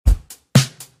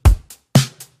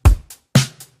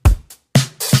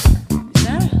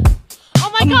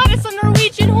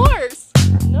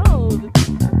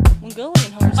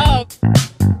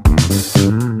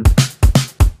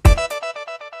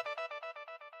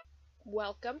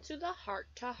Welcome to the Heart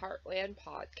to Heartland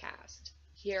podcast.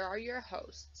 Here are your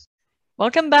hosts.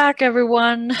 Welcome back,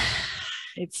 everyone.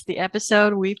 It's the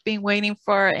episode we've been waiting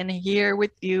for, and here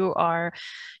with you are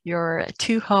your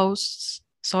two hosts,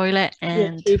 Soile Your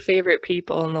and two favorite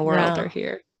people in the world are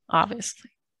here. obviously.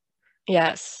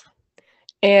 Yes.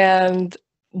 And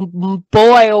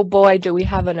boy, oh boy, do we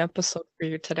have an episode for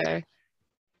you today.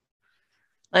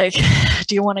 Like,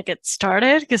 do you want to get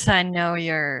started? Because I know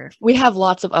We have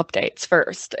lots of updates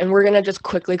first, and we're going to just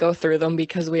quickly go through them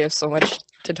because we have so much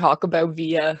to talk about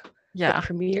via the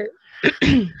premiere.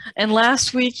 And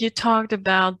last week you talked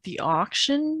about the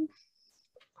auction.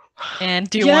 And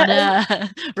do you want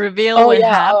to reveal what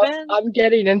happened? I'm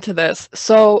getting into this.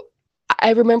 So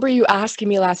I remember you asking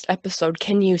me last episode,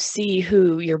 can you see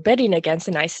who you're bidding against?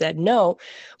 And I said no,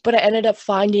 but I ended up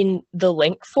finding the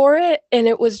link for it. And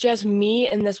it was just me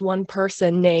and this one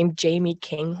person named Jamie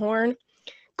Kinghorn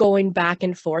going back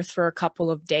and forth for a couple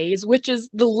of days, which is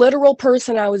the literal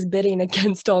person I was bidding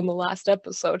against on the last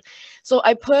episode. So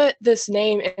I put this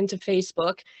name into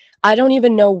Facebook. I don't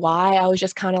even know why. I was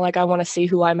just kind of like, I want to see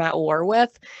who I'm at war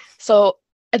with. So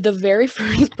the very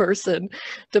first person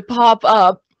to pop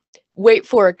up, wait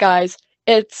for it, guys,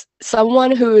 it's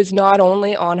someone who is not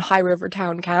only on High River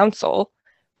Town Council,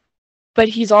 but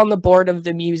he's on the board of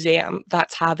the museum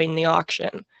that's having the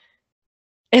auction.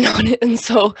 And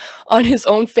so on his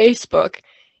own Facebook,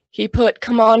 he put,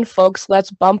 "Come on, folks,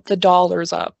 let's bump the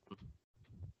dollars up."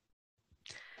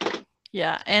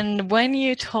 Yeah, and when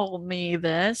you told me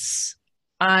this,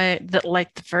 the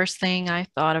first thing I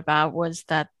thought about was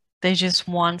that they just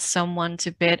want someone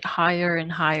to bid higher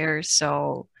and higher,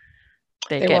 so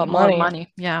they get more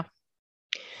money. Yeah.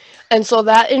 And so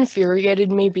that infuriated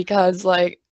me because,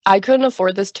 like, I couldn't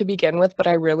afford this to begin with, but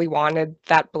I really wanted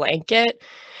that blanket.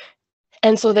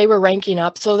 And so they were ranking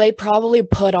up. So they probably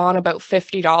put on about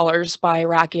 $50 by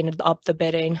racking up the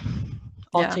bidding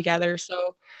altogether.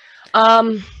 So,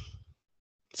 so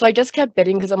I just kept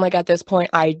bidding because I'm like, at this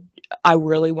point, I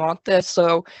really want this.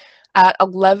 So at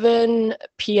 11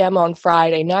 p.m. on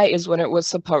Friday night is when it was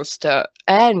supposed to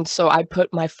end. So I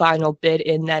put my final bid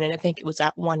in then, and I think it was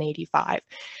at 185.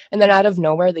 And then out of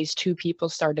nowhere, these two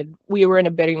people we were in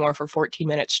a bidding war for 14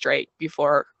 minutes straight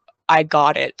before I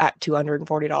got it at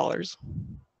 $240.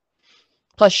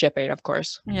 Plus shipping, of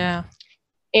course. Yeah.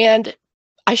 And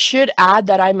I should add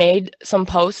that I made some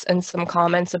posts and some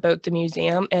comments about the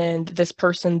museum, and this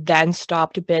person then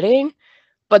stopped bidding,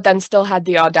 but then still had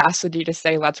the audacity to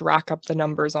say, let's rack up the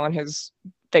numbers on his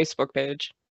Facebook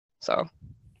page. So.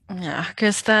 Yeah,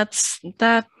 because that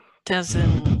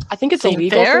doesn't. I think it's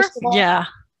illegal. First of all. Yeah.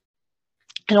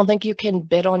 I don't think you can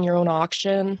bid on your own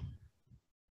auction.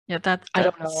 Yeah, that I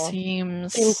don't know.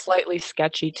 Seems slightly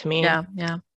sketchy to me. Yeah,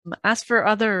 yeah. As for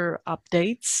other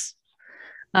updates,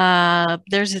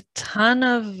 there's a ton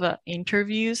of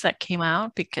interviews that came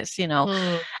out because,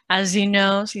 as you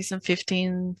know, season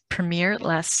 15 premiered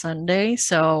last Sunday,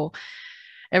 so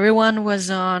everyone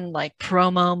was on like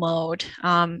promo mode.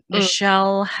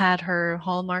 Michelle had her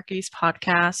Hallmarkies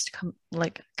podcast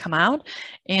come out,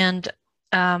 and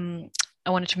I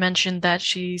wanted to mention that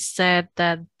she said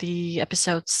that the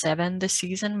episode 7 this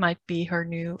season might be her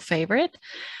new favorite,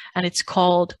 and it's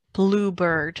called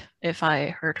Bluebird, if I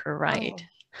heard her right. Oh.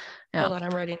 Yeah. Hold on,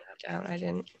 I'm writing that down.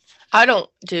 I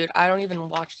don't even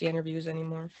watch the interviews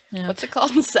anymore. Yeah. What's it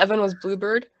called? 7 was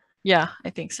Bluebird? Yeah, I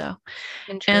think so.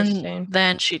 Interesting. And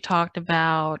then she talked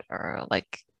about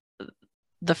like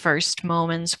the first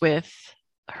moments with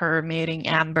her meeting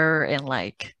Amber and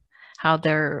like how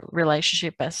their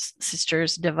relationship as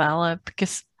sisters developed,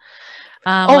 because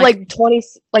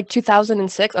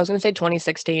 2006. I was gonna say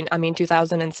 2016. I mean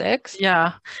 2006.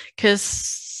 Yeah,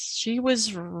 because she was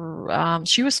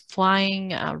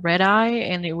flying red eye,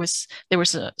 and there was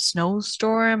a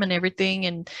snowstorm and everything,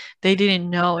 and they didn't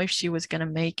know if she was gonna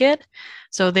make it,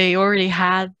 so they already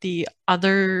had the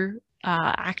other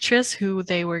actress who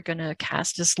they were gonna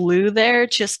cast as Lou there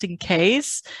just in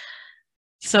case.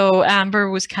 So Amber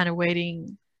was kind of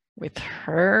waiting with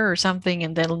her or something,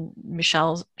 and then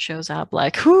Michelle shows up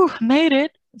like, "Who made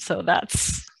it?" So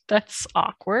that's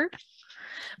awkward.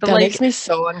 But that makes me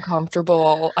so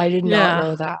uncomfortable. I did not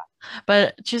know that.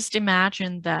 But just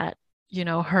imagine that,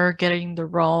 her getting the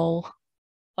role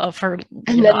of her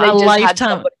and then a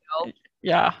lifetime.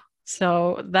 Yeah.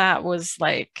 So that was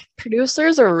like,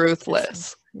 producers are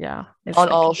ruthless. Yeah. It's on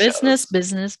like all business,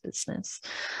 shows. business.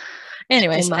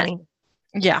 Anyways,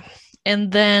 yeah. And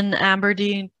then Amber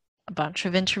did a bunch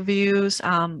of interviews.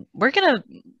 We're gonna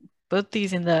put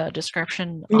these in the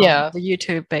description on the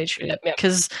YouTube page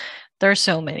because there's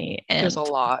so many. And there's a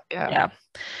lot. Yeah.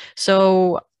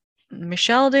 So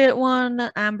Michelle did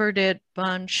one, Amber did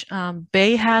bunch.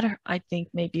 Bay had, I think,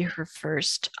 maybe her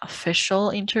first official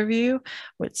interview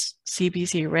with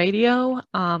CBC Radio.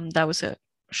 That was a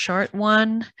short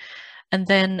one. And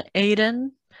then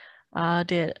Aiden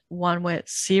did one with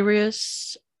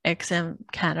Sirius XM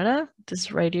Canada,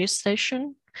 this radio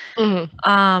station.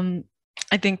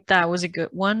 I think that was a good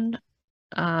one.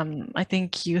 I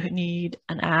think you need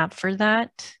an app for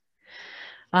that.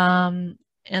 And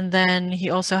then he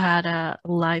also had a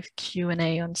live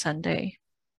Q&A on Sunday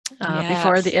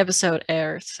before the episode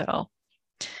aired. So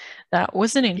that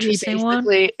was an interesting one.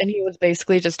 And he was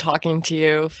basically just talking to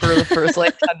you for the first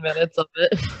like 10 minutes of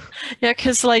it. Yeah,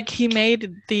 because like he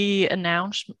made the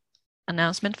announcement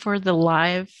for the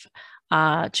live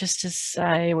just as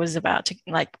I was about to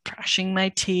like brushing my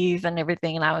teeth and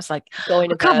everything. And I was like, going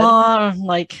to come bed. on,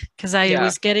 like, because I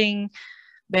was getting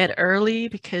bed early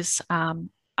because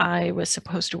I was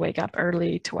supposed to wake up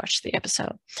early to watch the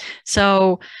episode.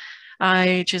 So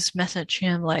I just messaged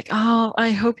him like, oh,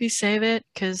 I hope you save it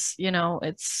because, you know,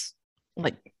 it's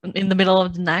like in the middle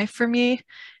of the night for me.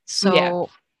 So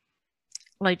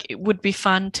like it would be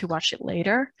fun to watch it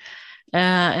later.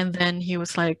 And then he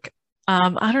was like,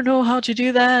 I don't know how to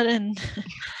do that. And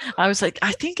I was like,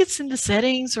 I think it's in the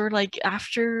settings or like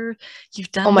after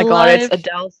you've done Oh my the god, live. it's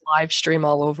Adele's live stream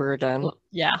all over again.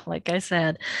 Yeah, like I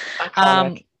said.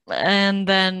 Iconic. And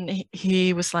then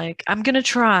he was like, I'm gonna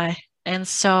try. And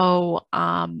so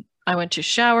I went to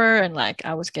shower and like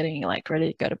I was getting like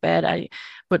ready to go to bed. I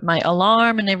put my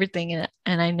alarm and everything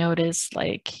and I noticed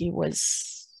like he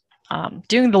was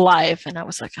doing the live and I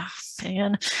was like, oh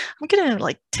man, I'm gonna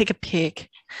like take a peek.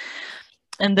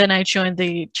 And then I joined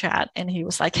the chat and he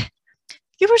was like,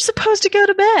 you were supposed to go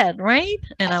to bed, right?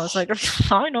 And I was like,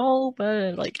 I know,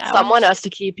 but like someone has to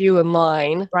keep you in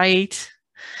line. Right.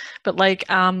 But like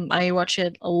I watched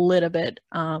it a little bit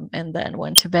and then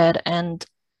went to bed. And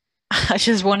I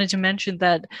just wanted to mention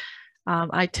that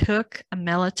I took a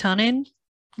melatonin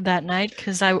that night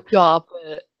because I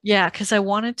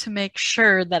wanted to make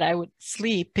sure that I would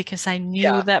sleep because I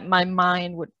knew that my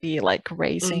mind would be like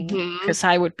racing because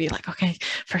I would be like, okay,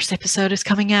 first episode is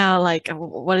coming out, like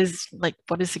what is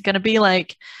it gonna be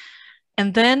like?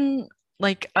 And then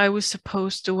like I was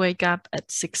supposed to wake up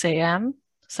at 6 a.m.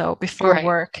 so before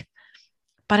work,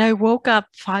 but I woke up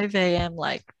 5 a.m.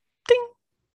 like ding,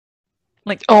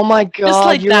 like oh my god, just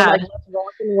like you're that. like, let's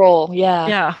rock and roll.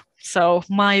 Yeah, so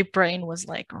my brain was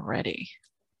like ready.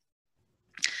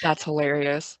 That's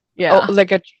hilarious. Yeah. Oh,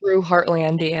 like a true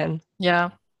Heartlandian. Yeah.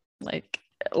 Like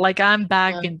I'm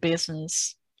back in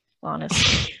business,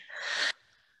 honestly.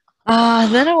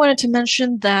 Then I wanted to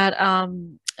mention that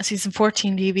season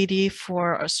 14 DVD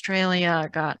for Australia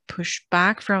got pushed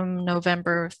back from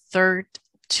November 3rd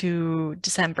to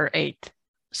December 8th.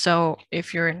 So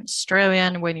if you're in Australia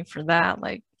and waiting for that,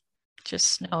 like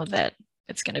just know that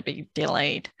it's going to be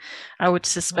delayed. I would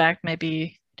suspect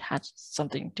maybe it had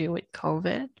something to do with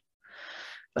COVID,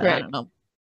 but I don't know.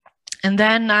 And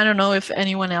then I don't know if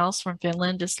anyone else from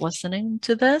Finland is listening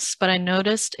to this, but I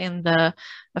noticed in the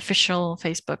official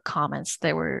Facebook comments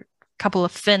there were a couple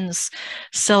of Finns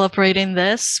celebrating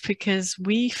this because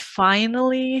we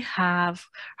finally have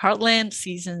Heartland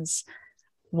seasons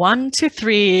 1 to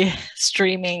 3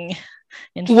 streaming.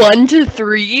 In 1 to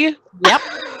 3? Yep.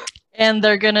 And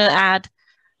they're gonna add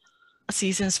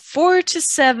seasons 4 to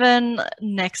 7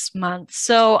 next month.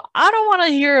 So I don't want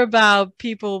to hear about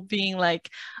people being like,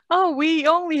 oh, we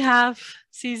only have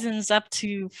seasons up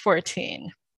to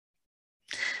 14.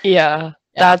 Yeah,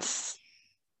 that's...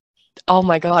 Oh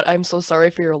my god, I'm so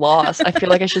sorry for your loss. I feel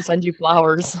like I should send you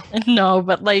flowers. No,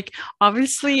 but like,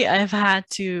 obviously I've had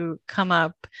to come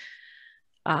up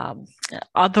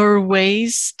other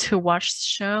ways to watch the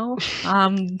show.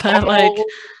 But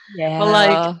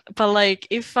like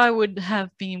if I would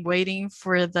have been waiting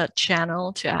for the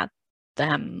channel to add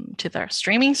them to their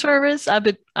streaming service,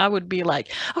 I would be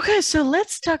like, okay, so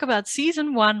let's talk about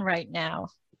season 1 right now.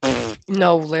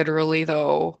 No, literally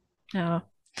though. Yeah.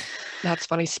 That's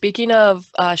funny. Speaking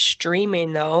of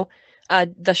streaming though,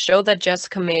 the show that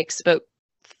Jessica makes about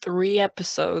 3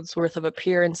 episodes worth of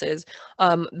appearances,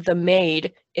 The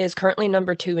Maid, is currently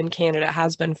number 2 in Canada,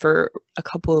 has been for a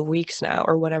couple of weeks now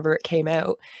or whenever it came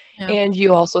out. Yeah. And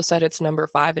you also said it's number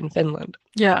 5 in Finland.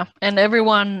 Yeah, and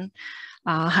everyone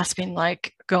has been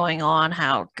like going on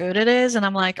how good it is, and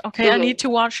I'm like, okay, I need to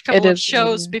watch a couple of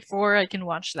shows before I can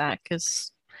watch that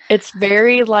because it's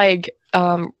very like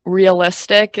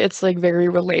realistic. It's like very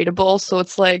relatable, so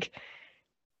it's like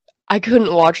I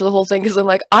couldn't watch the whole thing because I'm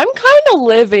like, I'm kind of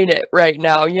living it right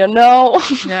now, you know?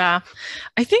 Yeah,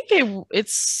 I think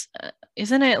it's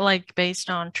isn't it like based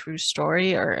on true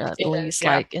story or at It is, least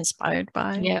yeah. like inspired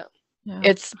by? Yeah. Yeah.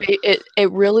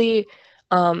 It really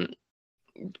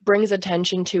brings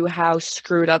attention to how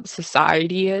screwed up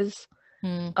society is.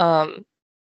 Mm.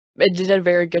 It did a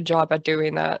very good job at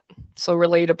doing that. So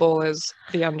relatable is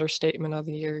the understatement of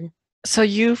the year. So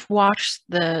you've watched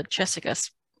the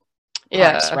Jessica's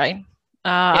parts, Yeah. right?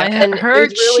 Yeah, I and it heard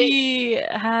was really she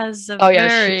has a Oh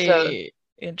yeah, she's very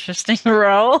interesting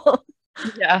role.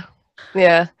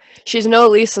 yeah. She's no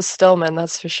Lisa Stillman,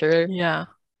 that's for sure. Yeah.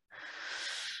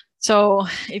 So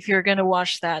if you're gonna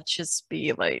watch that, just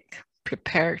be like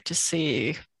prepared to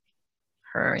see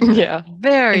her in a Yeah.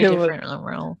 very It was- different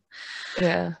role.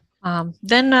 Yeah.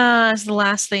 Then as the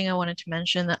last thing I wanted to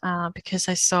mention, because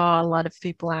I saw a lot of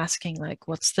people asking like,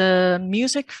 what's the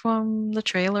music from the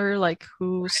trailer? Like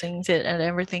who sings it and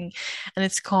everything. And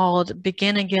it's called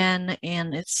Begin Again,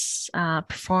 and it's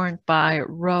performed by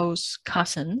Rose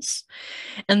Cousins.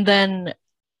 And then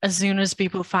as soon as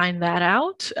people find that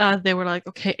out, they were like,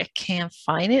 okay, I can't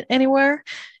find it anywhere.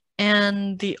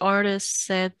 And the artist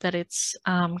said that it's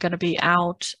gonna be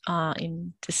out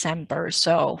in December.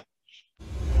 So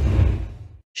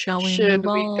shall we Should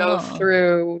move we go on?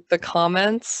 through the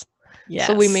comments? Yes.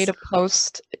 So we made a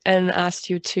post and asked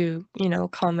you to,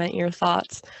 comment your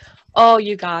thoughts. Oh,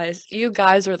 you guys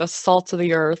are the salt of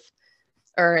the earth.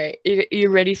 All right, you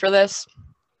ready for this?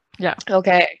 Yeah.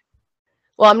 Okay.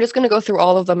 Well, I'm just going to go through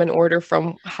all of them in order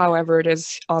from however it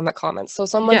is on the comments. So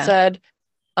someone Yeah. said,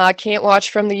 can't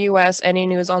watch from the US, any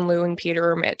news on Lou and Peter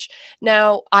or Mitch.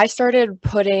 Now, I started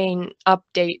putting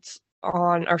updates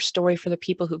on our story for the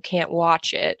people who can't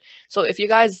watch it. So if you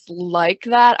guys like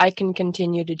that, I can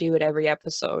continue to do it every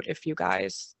episode if you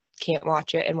guys can't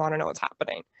watch it and want to know what's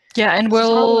happening. Yeah, and So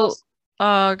someone we'll else-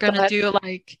 gonna ahead. do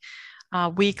like a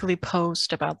weekly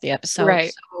post about the episode.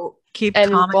 Right. So keep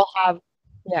And commenting we'll have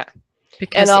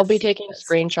because and I'll be it's- taking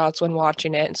screenshots when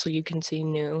watching it so you can see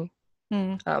new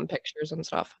Hmm. pictures and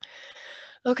stuff.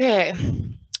 Okay.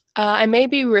 I may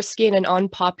be risking an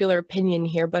unpopular opinion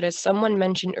here, but as someone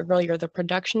mentioned earlier, the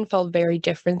production felt very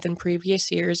different than previous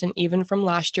years and even from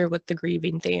last year with the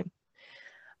grieving theme.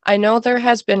 I know there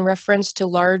has been reference to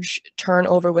large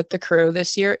turnover with the crew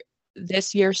this year,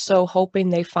 so hoping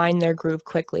they find their groove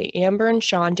quickly. Amber and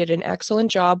Sean did an excellent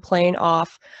job playing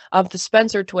off of the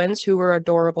Spencer twins, who were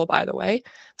adorable, by the way.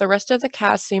 The rest of the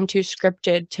cast seemed too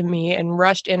scripted to me and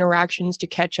rushed interactions to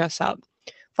catch us up.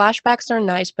 Flashbacks are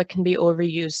nice but can be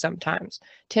overused sometimes.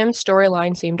 Tim's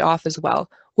storyline seemed off as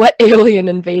well. What alien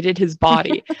invaded his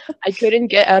body? I couldn't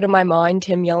get out of my mind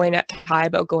Tim yelling at Ty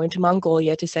about going to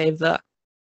Mongolia to save the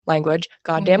language,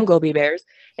 goddamn Gobi bears,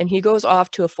 and he goes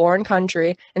off to a foreign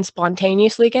country and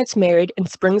spontaneously gets married and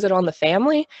springs it on the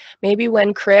family. Maybe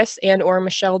when Chris and or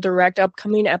Michelle direct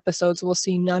upcoming episodes, we'll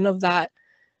see none of that.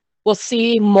 We'll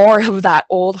see more of that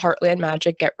old Heartland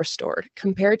magic get restored.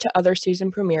 Compared to other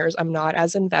season premieres, I'm not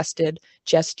as invested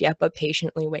just yet, but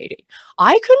patiently waiting.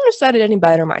 I couldn't have said it any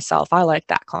better myself. I like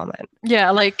that comment.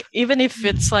 Yeah, like even if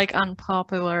it's like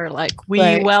unpopular, like we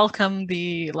Right. welcome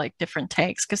the like different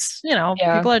takes because Yeah.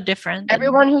 people are different. and-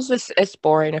 Everyone who's this, it's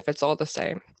boring if it's all the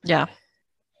same. Yeah.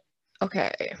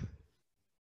 Okay.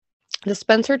 The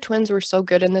Spencer twins were so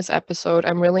good in this episode.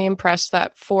 I'm really impressed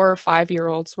that 4 or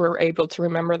 5-year-olds were able to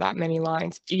remember that many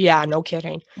lines. Yeah, no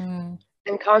kidding. Mm.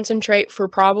 And concentrate for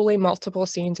probably multiple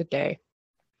scenes a day.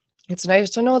 It's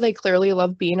nice to know they clearly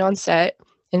love being on set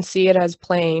and see it as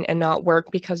playing and not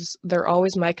work because they're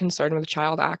always my concern with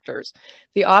child actors.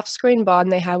 The off-screen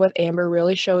bond they have with Amber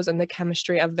really shows in the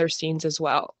chemistry of their scenes as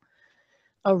well.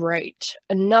 All right,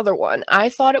 another one. I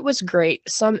thought it was great.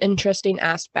 Some interesting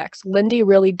aspects. Lindy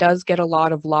really does get a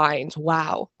lot of lines.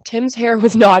 Wow. Tim's hair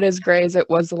was not as gray as it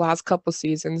was the last couple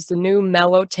seasons. The new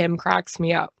mellow Tim cracks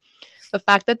me up. The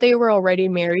fact that they were already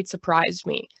married surprised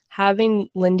me. Having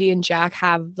Lindy and Jack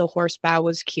have the horse bow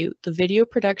was cute. The video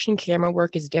production camera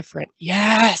work is different.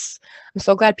 Yes! I'm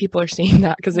so glad people are seeing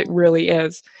that because it really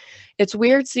is. It's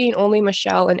weird seeing only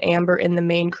Michelle and Amber in the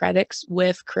main credits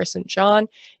with Chris and John.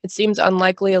 It seems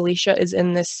unlikely Alicia is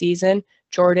in this season.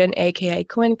 Jordan, aka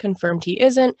Quinn, confirmed he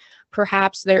isn't.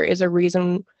 Perhaps there is a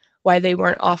reason why they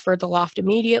weren't offered the loft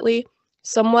immediately.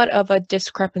 Somewhat of a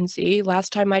discrepancy.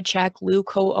 Last time I checked, Lou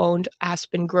co-owned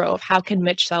Aspen Grove. How can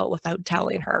Mitch sell it without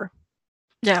telling her?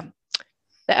 Yeah.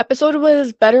 The episode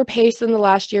was better paced than the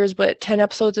last year's, but 10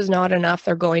 episodes is not enough.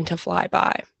 They're going to fly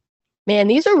by. Man,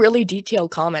 these are really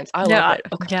detailed comments. I love it.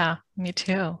 Okay. Yeah, me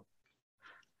too.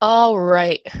 All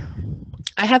right.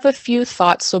 I have a few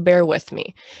thoughts, so bear with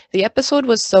me. The episode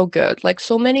was so good. Like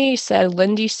so many said,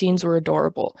 Lindy's scenes were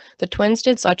adorable. The twins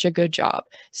did such a good job.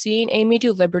 Seeing Amy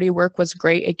do Liberty work was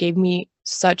great. It gave me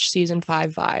such season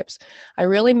 5 vibes. I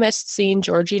really missed seeing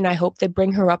Georgie, and I hope they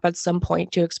bring her up at some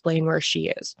point to explain where she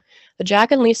is. The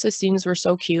Jack and Lisa scenes were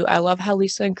so cute. I love how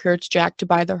Lisa encouraged Jack to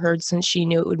buy the herd since she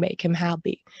knew it would make him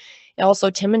happy. Also,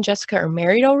 Tim and Jessica are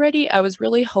married already. I was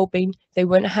really hoping they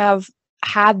wouldn't have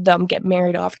had them get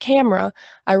married off camera.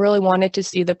 I really wanted to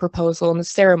see the proposal and the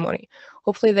ceremony.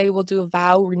 Hopefully they will do a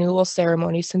vow renewal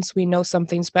ceremony since we know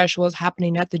something special is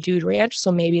happening at the Dude Ranch,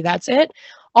 so maybe that's it.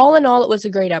 All in all, it was a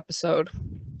great episode.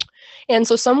 And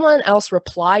so someone else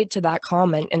replied to that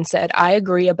comment and said, I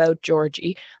agree about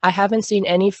Georgie. I haven't seen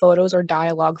any photos or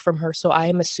dialogue from her, so I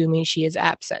am assuming she is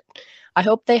absent. I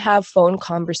hope they have phone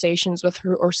conversations with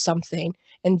her or something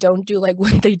and don't do like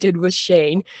what they did with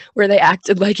Shane, where they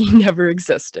acted like he never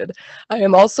existed. I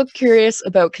am also curious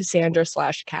about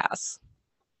Cassandra/Cass.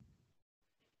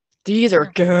 These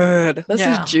are good. This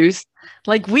is juice.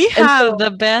 Like, we have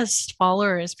the best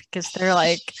followers because they're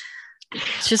like,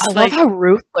 just I love how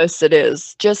ruthless it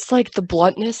is. Just like the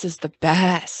bluntness is the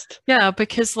best. Yeah,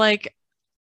 because like,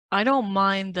 I don't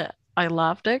mind that. I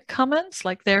love the comments,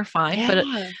 like they're fine,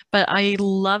 but I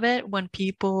love it when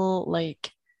people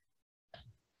like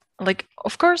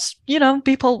of course, you know,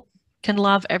 people can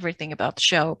love everything about the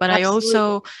show, but I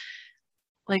also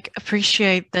like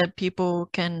appreciate that people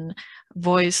can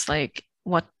voice like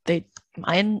what they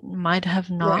might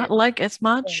have not liked as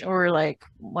much, or like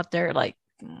what they're like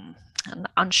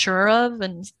unsure of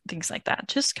and things like that.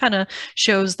 Just kind of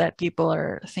shows that people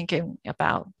are thinking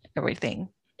about everything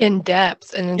in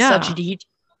depth and in such detail.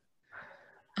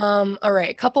 All right,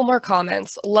 a couple more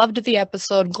comments. Loved the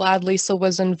episode. Glad Lisa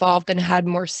was involved and had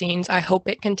more scenes. I hope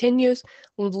it continues.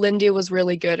 Lindy was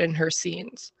really good in her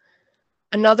scenes.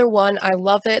 Another one, I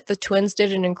love it. The twins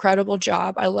did an incredible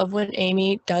job. I love when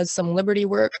Amy does some Liberty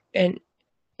work, and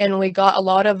we got a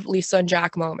lot of Lisa and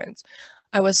Jack moments.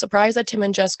 I was surprised that Tim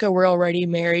and Jessica were already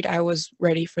married. I was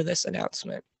ready for this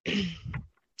announcement.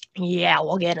 Yeah,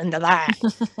 we'll get into that.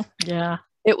 Yeah.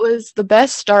 It was the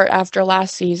best start after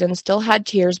last season. Still had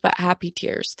tears, but happy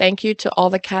tears. Thank you to all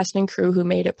the cast and crew who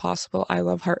made it possible. I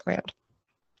love Heartland.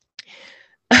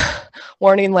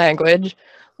 Warning language.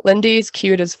 Lindy's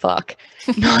cute as fuck.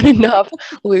 Not enough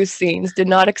loose scenes. Did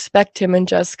not expect Tim and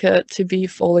Jessica to be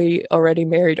fully already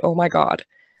married. Oh my god.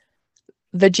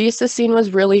 The Jesus scene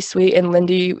was really sweet, and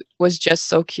Lindy was just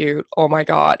so cute. Oh my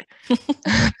god.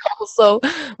 Also,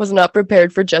 was not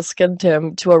prepared for Jessica and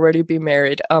Tim to already be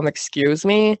married. Excuse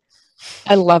me.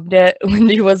 I loved it.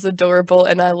 Lindy was adorable,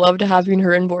 and I loved having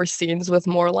her in more scenes with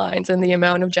more lines, and the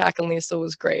amount of Jack and Lisa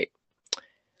was great.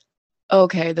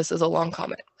 Okay, this is a long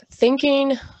comment. Been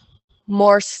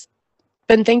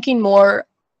thinking more,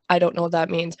 I don't know what that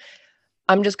means.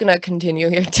 I'm just gonna continue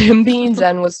here. Tim being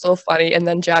Zen was so funny, and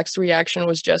then Jack's reaction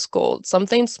was just gold.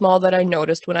 Something small that I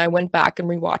noticed when I went back and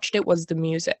rewatched it was the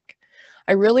music.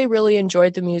 I really, really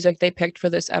enjoyed the music they picked for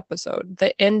this episode.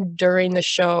 The end during the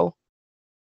show,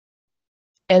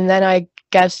 and then I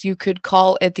guess you could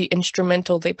call it the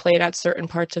instrumental they played at certain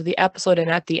parts of the episode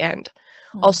and at the end.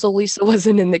 Also, Lisa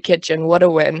wasn't in the kitchen. What a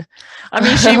win. I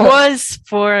mean, she was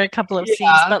for a couple of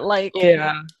scenes, but like,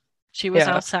 she was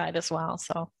outside as well,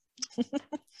 so.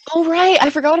 Oh, right. I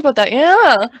forgot about that.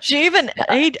 Yeah. She even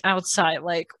ate outside.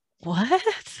 Like,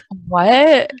 what?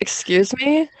 What? Excuse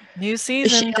me? New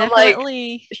season,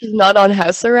 definitely. Like, she's not on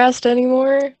house arrest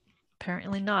anymore?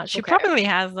 Apparently not. She probably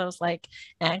has those, like,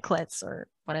 anklets or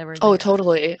whatever. Oh,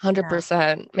 totally.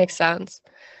 100%. Yeah. Makes sense.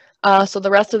 So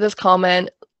the rest of this comment,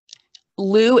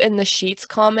 Lou in the sheets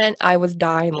comment, I was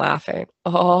dying laughing.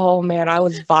 Oh, man, I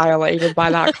was violated by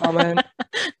that comment.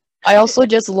 I also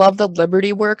just love the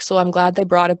Liberty work, so I'm glad they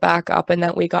brought it back up and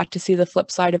that we got to see the flip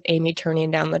side of Amy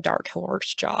turning down the Dark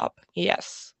Horse job.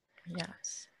 Yes.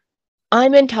 Yes.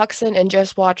 I'm in Tucson and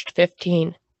just watched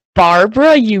 15.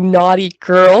 Barbara, you naughty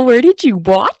girl, where did you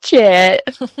watch it?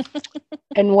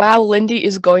 And wow, Lindy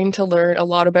is going to learn a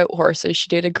lot about horses. She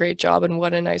did a great job, and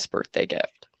what a nice birthday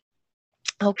gift.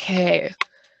 Okay.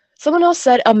 Someone else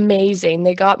said amazing.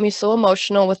 They got me so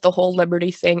emotional with the whole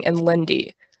Liberty thing and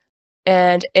Lindy.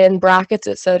 And in brackets,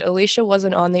 it said, Alicia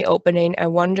wasn't on the opening. I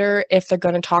wonder if they're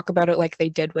going to talk about it like they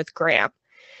did with Graham.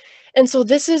 And so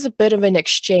this is a bit of an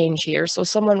exchange here. So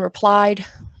someone replied,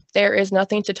 there is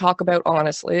nothing to talk about,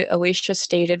 honestly. Alicia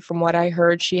stated, from what I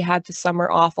heard, she had the summer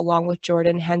off along with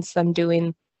Jordan, hence them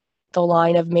doing the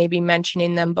line of maybe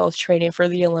mentioning them both training for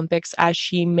the Olympics as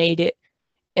she made it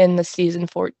in the season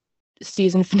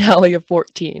finale of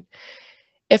 14.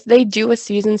 If they do a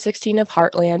season 16 of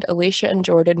Heartland, Alicia and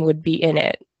Jordan would be in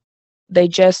it. They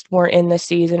just weren't in the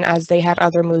season as they had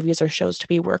other movies or shows to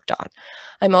be worked on.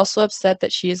 I'm also upset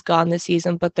that she is gone this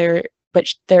season, but there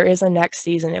is a next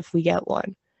season if we get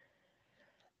one.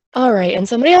 All right, and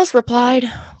somebody else replied,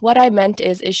 what I meant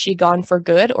is she gone for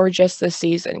good or just this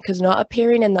season? Because not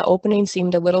appearing in the opening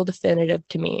seemed a little definitive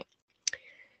to me.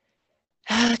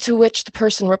 To which the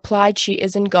person replied, she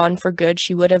isn't gone for good.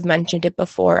 She would have mentioned it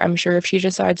before. I'm sure if she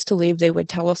decides to leave, they would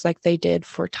tell us like they did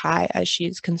for Tai, as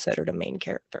she's considered a main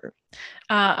character.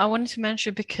 I wanted to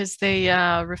mention because they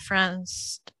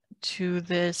referenced to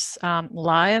this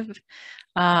live.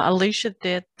 Alicia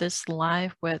did this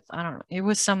live with, I don't know, it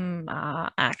was some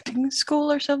acting school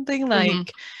or something,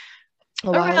 like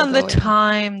around the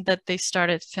time that they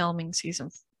started filming season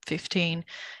 15.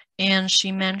 And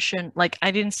she mentioned, like,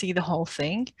 I didn't see the whole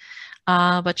thing,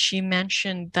 but she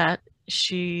mentioned that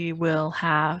she will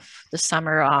have the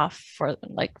summer off for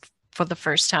the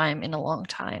first time in a long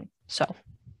time. So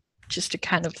just to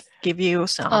kind of give you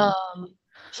some.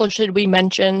 So should we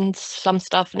mention some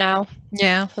stuff now?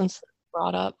 Yeah. Since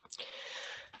brought up.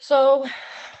 So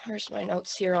where's my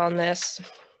notes here on this?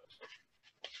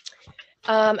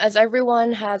 As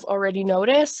everyone has already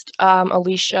noticed,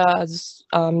 Alicia's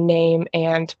name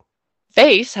and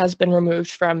face has been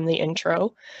removed from the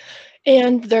intro,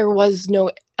 and there was no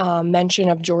mention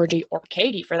of Georgie or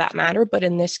Katie for that matter, but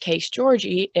in this case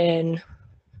Georgie in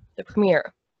the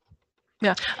premiere.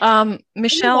 Yeah.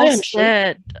 Michelle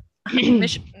said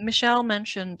Michelle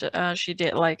mentioned she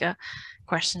did like a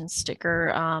question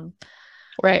sticker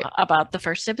right about the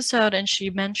first episode, and she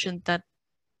mentioned that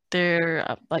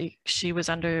there like she was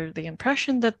under the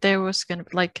impression that there was going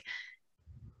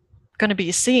to be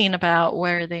a scene about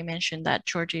where they mentioned that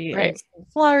Georgie is in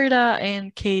Florida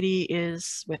and Katie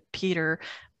is with Peter,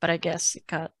 but I guess it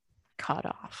got cut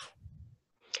off.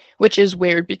 Which is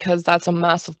weird because that's a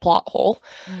massive plot hole.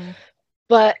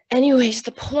 But anyways,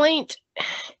 the point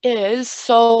is,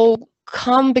 so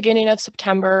come beginning of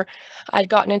September, I'd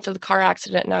gotten into the car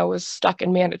accident and I was stuck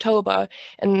in Manitoba,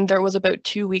 and there was about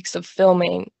 2 weeks of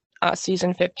filming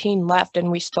season 15 left,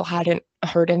 and we still hadn't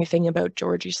heard anything about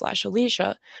Georgie /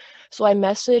 Alicia. So I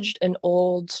messaged an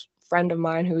old friend of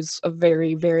mine who's a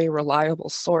very, very reliable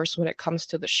source when it comes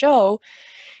to the show.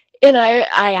 And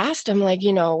I asked him, like,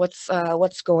 you know,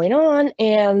 what's going on?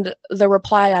 And the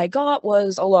reply I got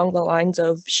was along the lines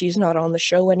of, she's not on the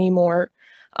show anymore.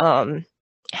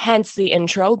 Hence the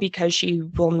intro, because she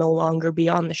will no longer be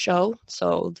on the show.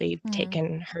 So they've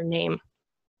taken her name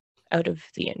out of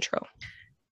the intro.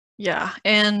 Yeah.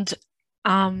 And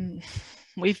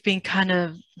we've been kind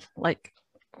of like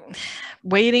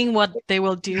waiting what they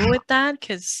will do with that,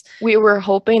 because we were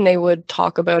hoping they would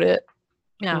talk about it.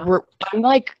 Yeah. I'm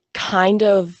like kind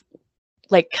of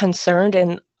like concerned,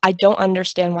 and I don't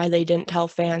understand why they didn't tell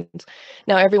fans.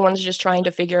 Now everyone's just trying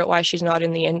to figure out why she's not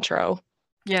in the intro.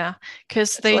 Yeah,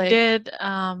 because they did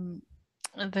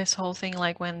this whole thing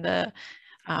like when the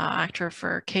actor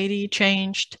for Katie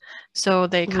changed, so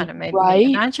they kind of made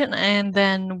me imagine. And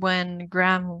then when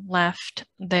Graham left,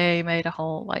 they made a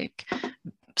whole like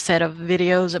set of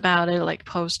videos about it, like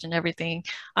post and everything,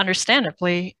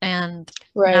 understandably. And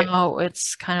now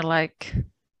it's kind of like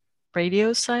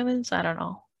radio silence. I don't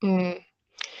know.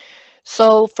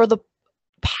 So for the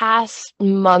past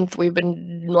month, we've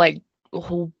been like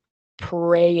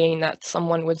praying that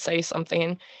someone would say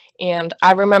something. And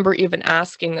I remember even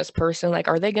asking this person, like,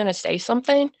 are they going to say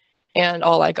something? And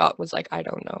all I got was like, I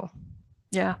don't know.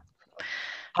 Yeah.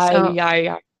 I don't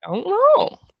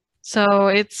know. So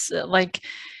it's like,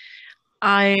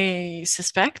 I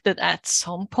suspect that at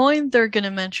some point they're going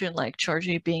to mention like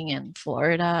Georgie being in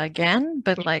Florida again.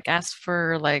 But like, as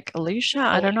for like Alicia,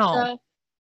 I don't know.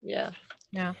 Yeah.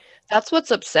 Yeah. That's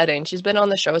what's upsetting. She's been on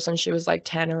the show since she was like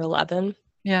 10 or 11.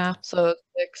 Yeah. So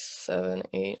 6, 7,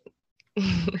 8.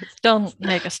 Don't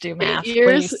make us do math. 8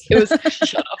 years. Please. It was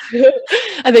shut up.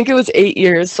 I think it was 8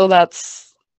 years. So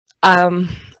that's I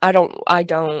don't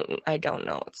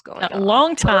know what's going on. A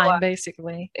long time,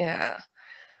 basically. Yeah.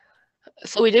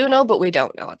 So we do know, but we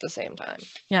don't know at the same time.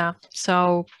 Yeah.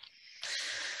 So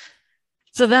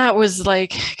that was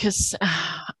like, because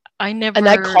I never. And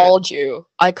I called you.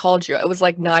 It was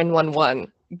like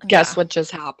 911. Guess what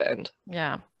just happened?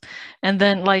 Yeah. And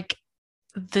then like,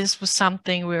 this was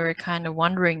something we were kind of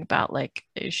wondering about, like,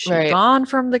 is she gone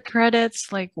from the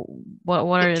credits? Like,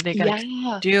 what are they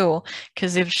gonna do?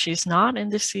 Because if she's not in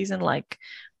this season, like,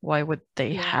 why would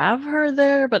they have her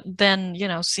there? But then, you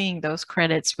know, seeing those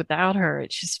credits without her,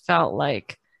 it just felt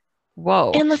like,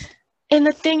 whoa. And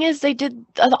the thing is, they did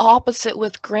the opposite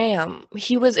with Graham.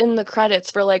 He was in the credits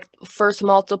for like first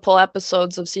multiple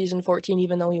episodes of season 14,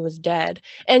 even though he was dead.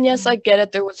 And yes, I get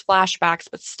it, there was flashbacks,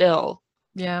 but still.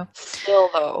 Yeah. Still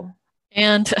though.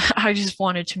 And I just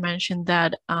wanted to mention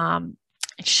that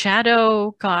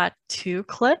Shadow got 2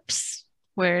 clips,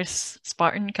 whereas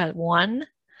Spartan got 1.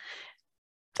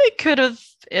 They could have,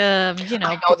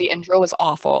 I know the intro was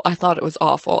awful. I thought it was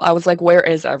awful. I was like, where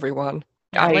is everyone?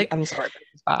 I'm sorry, but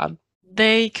it was bad.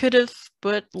 They could have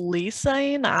put Lisa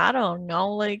in. I don't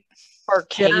know, like, or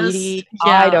Katie.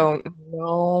 I don't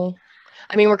know.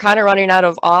 I mean, we're kind of running out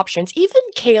of options. Even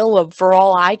Caleb, for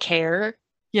all I care.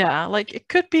 Yeah, like it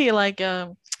could be like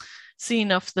a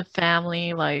scene of the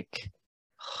family, like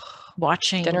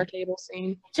watching dinner table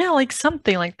scene. Yeah, like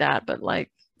something like that, but like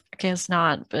I guess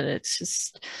not. But it's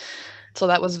just so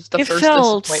that was the first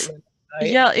disappointment.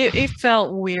 Right? Yeah, it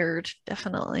felt weird,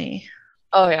 definitely.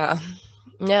 Oh yeah,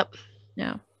 yep.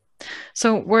 Yeah.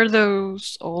 So were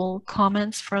those all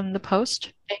comments from the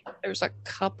post? There's a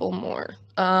couple more.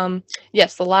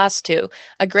 Yes, the last two.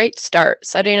 A great start,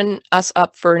 setting us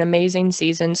up for an amazing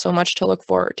season. So much to look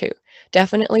forward to.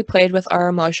 Definitely played with our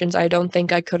emotions. I don't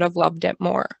think I could have loved it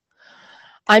more.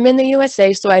 I'm in the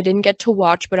USA, so I didn't get to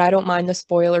watch, but I don't mind the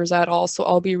spoilers at all, so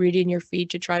I'll be reading your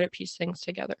feed to try to piece things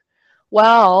together.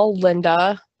 Well,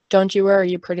 Linda, don't you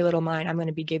worry, you pretty little mind. I'm going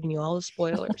to be giving you all the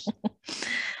spoilers.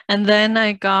 And then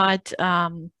I got a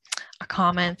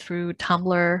comment through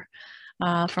Tumblr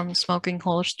from Smoking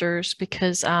Holsters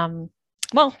because,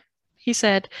 well, he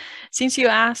said, since you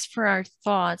asked for our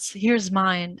thoughts, here's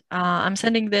mine. I'm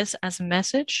sending this as a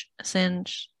message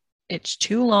since it's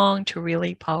too long to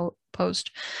really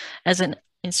post as an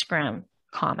Instagram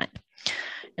comment.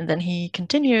 And then he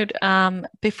continued,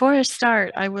 before I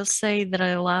start, I will say that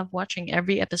I love watching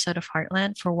every episode of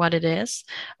Heartland for what it is,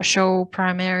 a show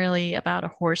primarily about a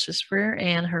horse whisperer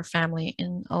and her family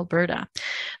in Alberta.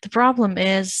 The problem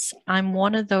is I'm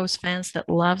one of those fans that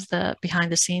loves the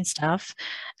behind the scenes stuff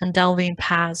and delving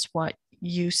past what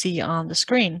you see on the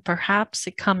screen. Perhaps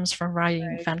it comes from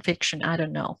writing fan fiction. I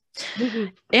don't know.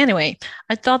 Anyway,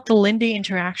 I thought the Lindy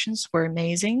interactions were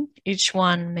amazing. Each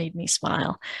one made me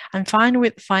smile. I'm fine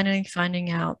with finally finding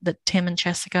out that Tim and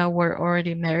Jessica were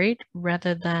already married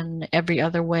rather than every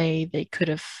other way they could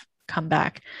have come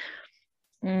back.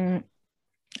 I'm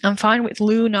fine with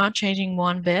Lou not changing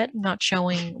one bit, not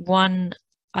showing one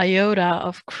iota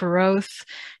of growth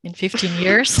in 15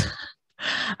 years.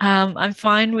 I'm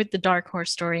fine with the Dark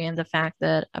Horse story and the fact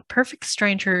that a perfect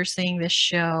stranger seeing this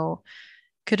show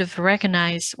could have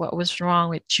recognized what was wrong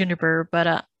with Juniper,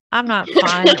 but I'm not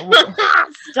fine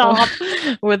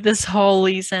with this whole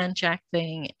Lisa and Jack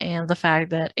thing and the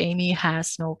fact that Amy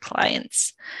has no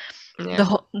clients.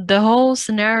 Yeah. The whole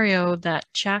scenario that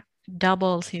Jack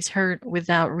doubles his hurt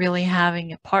without really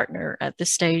having a partner at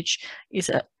this stage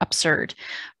is absurd.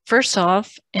 First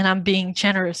off, and I'm being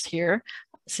generous here,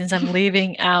 since I'm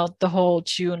leaving out the whole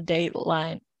June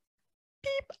dateline.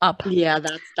 Beep up. Yeah,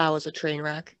 that was a train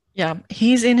wreck. Yeah,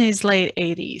 he's in his late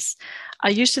 80s. I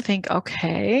used to think,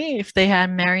 okay, if they had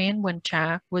Marion when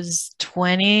Jack was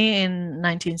 20 in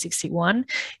 1961,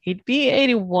 he'd be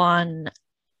 81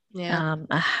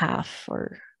 a half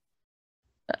or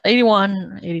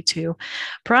 81, 82.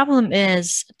 Problem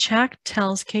is, Jack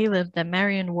tells Caleb that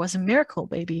Marion was a miracle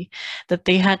baby that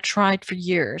they had tried for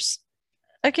years.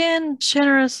 Again,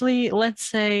 generously, let's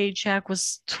say Jack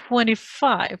was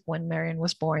 25 when Marion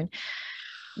was born.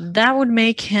 That would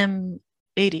make him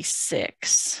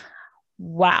 86.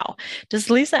 Wow. Does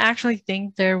Lisa actually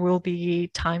think there will be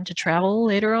time to travel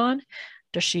later on?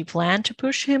 Does she plan to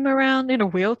push him around in a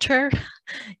wheelchair?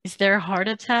 Is there a heart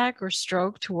attack or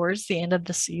stroke towards the end of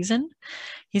the season?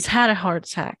 He's had a heart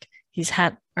attack. He's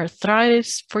had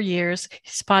arthritis for years.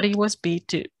 His body was beat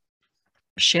to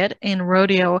shit in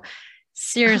rodeo.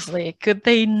 Seriously, could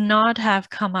they not have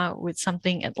come out with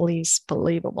something at least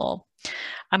believable?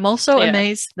 I'm also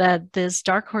amazed that this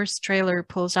Dark Horse trailer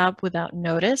pulls up without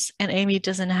notice and Amy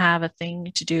doesn't have a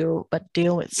thing to do but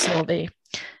deal with Sylvie.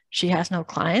 She has no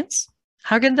clients?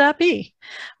 How can that be?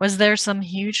 Was there some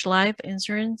huge life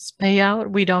insurance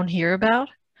payout we don't hear about?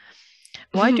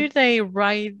 Why do they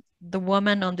write the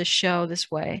woman on the show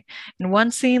this way? In one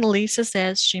scene, Lisa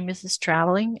says she misses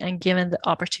traveling, and given the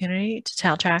opportunity to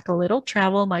tell Jack a little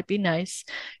travel might be nice,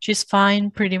 she's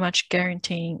fine pretty much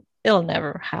guaranteeing it'll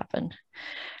never happen.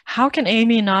 How can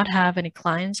Amy not have any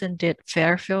clients, and did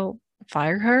Fairfield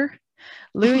fire her?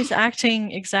 Lou is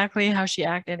acting exactly how she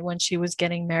acted when she was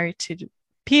getting married to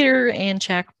Peter and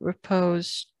Jack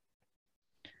proposed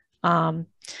to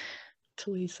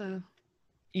Lisa.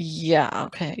 Yeah,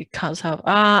 okay, because of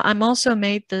I'm also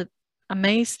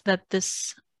amazed that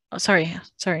this sorry.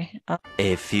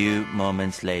 A few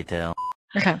moments later.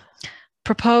 Okay.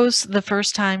 Proposed the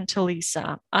first time to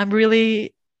Lisa. I've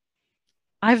really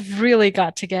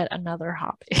got to get another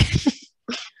hobby.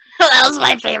 That was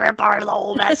my favorite part of the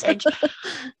whole message.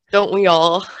 Don't we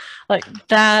all? Like,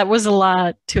 that was a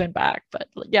lot to unpack, but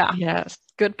yeah. Yes.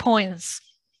 Good points.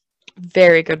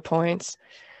 Very good points.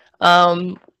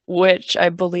 Which I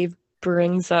believe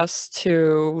brings us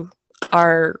to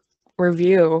our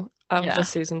review of Yeah. the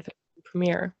season 15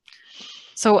 premiere.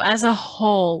 So as a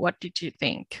whole, what did you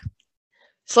think?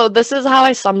 So this is how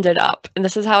I summed it up, and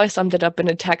this is how I summed it up in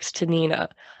a text to Nina.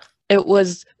 It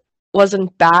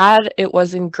wasn't bad, it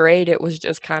wasn't great, it was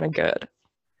just kind of good.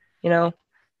 You know?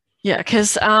 Yeah,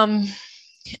 because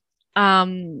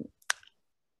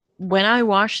when I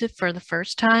watched it for the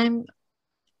first time,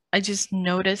 I just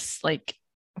noticed, like,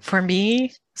 for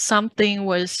me, something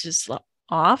was just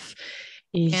off.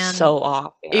 He's And so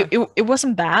off. Yeah. It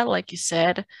wasn't bad, like you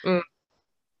said. Mm.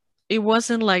 It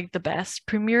wasn't like the best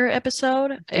premiere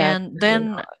episode. And Definitely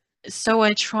then, not. so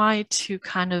I tried to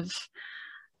kind of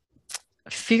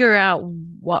figure out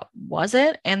what was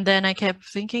it. And then I kept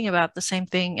thinking about the same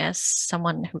thing as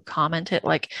someone who commented,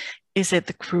 like, is it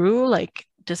the crew? Like,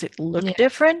 does it look Yeah.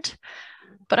 different?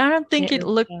 But I don't think it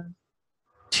looked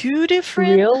too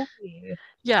different. Really?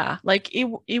 Yeah, like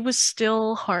it was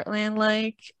still Heartland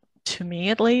like, to me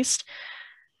at least.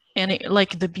 And it,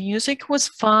 like, the music was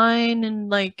fine, and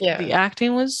like Yeah. the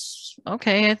acting was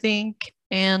okay, I think.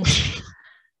 And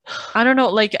I don't know,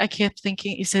 like, I kept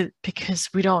thinking, is it because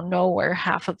we don't know where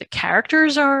half of the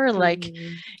characters are? Like,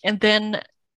 Mm. and then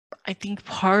I think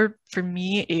part for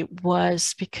me it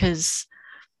was because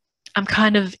I'm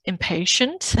kind of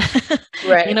impatient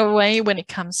Right. in a way when it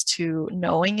comes to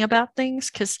knowing about things,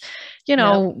 because, you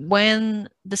know, when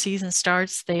the season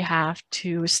starts, they have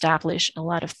to establish a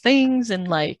lot of things, and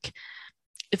like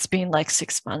it's been like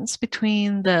 6 months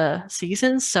between the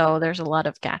seasons, so there's a lot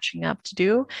of catching up to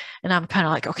do. And I'm kind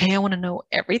of like, okay, I want to know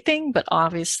everything, but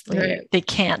obviously they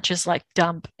can't just like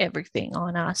dump everything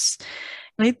on us.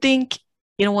 And I think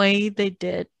in a way they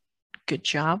did good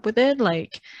job with it.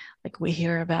 Like we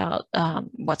hear about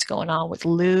what's going on with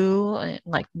Lou and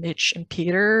like Mitch and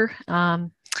Peter,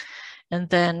 and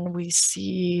then we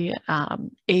see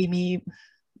Amy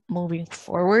moving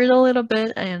forward a little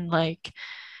bit, and like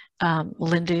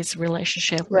Lindy's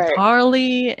relationship with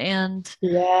Harley, and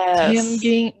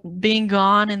him being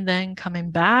gone and then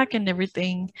coming back and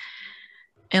everything.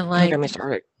 And like, don't get me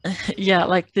started. Yeah,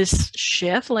 like this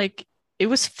shift, like it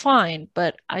was fine,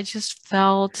 but I just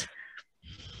felt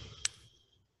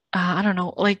I don't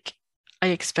know, like I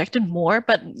expected more,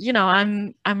 but you know,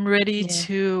 I'm ready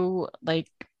to like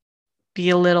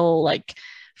be a little like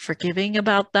forgiving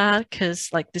about that, because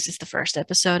like this is the first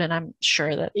episode, and I'm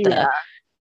sure that the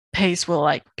pace will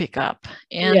like pick up.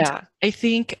 And I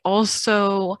think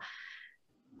also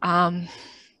I'm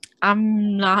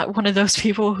not one of those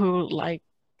people who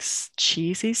likes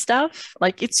cheesy stuff.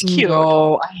 Like, it's cute.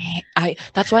 No, I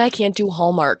that's why I can't do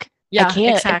Hallmark. Yeah, I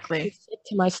can't. exactly. It's sick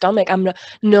to my stomach.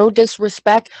 No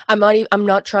disrespect. I'm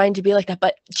not trying to be like that,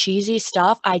 but cheesy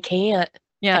stuff, I can't.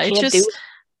 Yeah, I it can't just do it.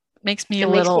 makes me a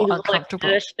little uncomfortable.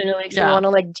 Like this, and it makes me want to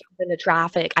like jump into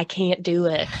traffic. I can't do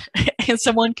it. And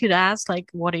someone could ask, like,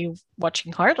 what are you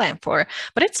watching Heartland for?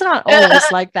 But it's not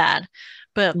always like that.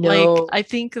 But like, I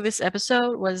think this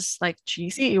episode was like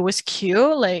cheesy. It was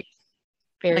cute, like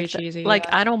very cheesy.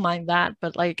 Like, I don't mind that,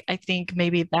 but like, I think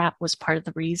maybe that was part of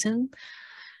the reason.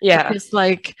 Yeah, because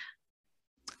like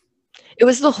it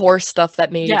was the horse stuff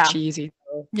that made it cheesy.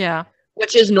 Though. Yeah,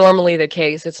 which is normally the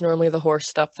case. It's normally the horse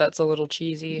stuff that's a little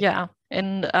cheesy. Yeah,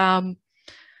 and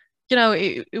you know,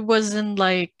 it wasn't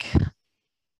like,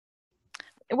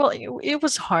 well, it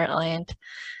was Heartland,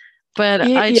 but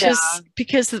I just,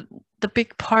 because the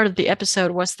big part of the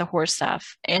episode was the horse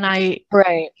stuff, and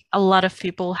a lot of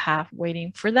people have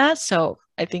waiting for that, so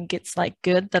I think it's like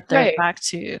good that they're back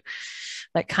to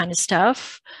that kind of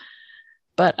stuff.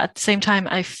 But at the same time,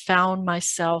 I found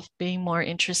myself being more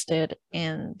interested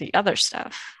in the other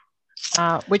stuff,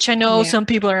 which I know some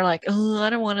people are like, oh, I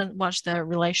don't want to watch the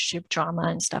relationship drama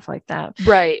and stuff like that.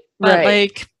 But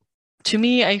like, to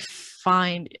me, I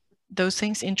find those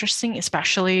things interesting,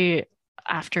 especially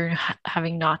after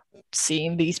having not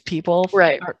seen these people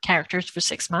or characters for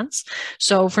 6 months.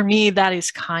 So for me, that is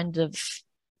kind of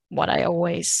what I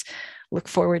always look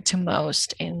forward to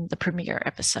most in the premiere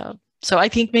episode. So I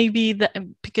think maybe that,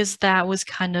 because that was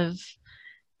kind of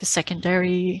the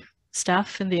secondary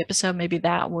stuff in the episode, maybe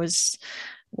that was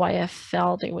why I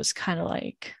felt it was kind of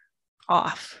like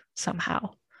off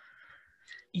somehow.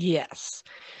 Yes.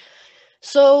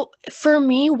 So for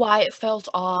me, why it felt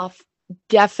off,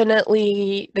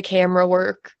 definitely the camera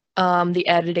work. The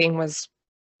editing was,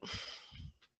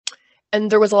 and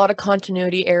there was a lot of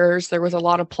continuity errors. There was a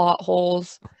lot of plot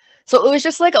holes. So it was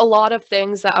just like a lot of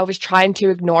things that I was trying to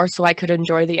ignore so I could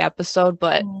enjoy the episode,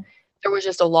 but there was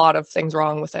just a lot of things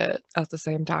wrong with it at the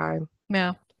same time.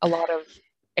 Yeah. A lot of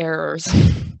errors.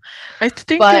 I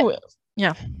think But-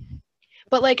 yeah.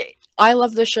 But like, I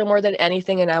love the show more than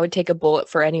anything, and I would take a bullet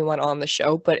for anyone on the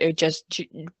show. But it just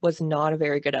was not a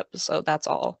very good episode. That's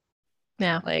all.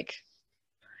 Yeah. Like,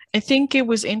 I think it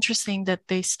was interesting that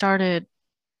they started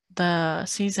the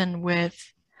season with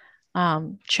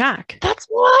Jack. that's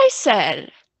what I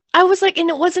said. I was like, and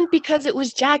it wasn't because it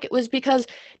was Jack. It was because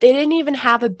they didn't even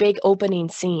have a big opening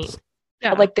scene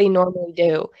Yeah. like they normally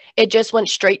do. It just went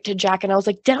straight to Jack, and I was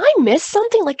like, did I miss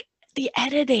something? Like the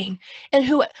editing, and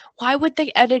why would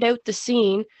they edit out the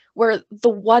scene where the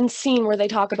one scene where they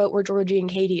talk about where Georgie and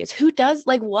Katie is? Who does,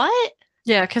 like, what?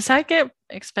 Yeah, because I kept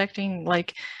expecting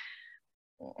like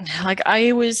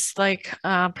I was like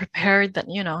prepared that,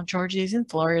 you know, Georgie's in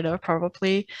Florida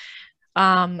probably.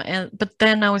 But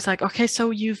then I was like, okay,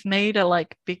 so you've made a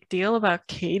like big deal about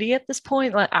Katie at this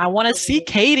point. Like, I want to see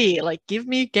Katie. Like, give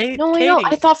me No, I Katie. know.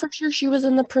 I thought for sure she was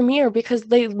in the premiere because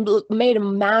they made a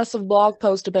massive blog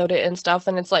post about it and stuff.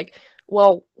 And it's like,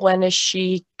 well, when is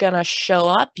she gonna show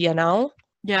up? You know?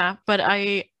 Yeah, but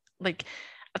I like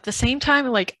at the same time,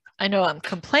 like I know I'm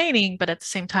complaining, but at the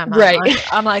same time, Right.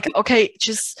 I'm like, okay,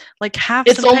 just like have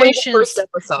It's some only patience. the first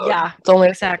episode. Yeah, it's only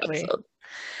exactly. The first episode.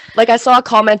 Like, I saw a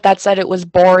comment that said it was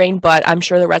boring, but I'm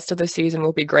sure the rest of the season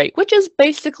will be great. Which is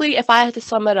basically, if I had to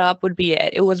sum it up, would be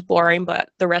it. It was boring, but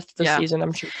the rest of the Yeah. season,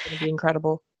 I'm sure, is going to be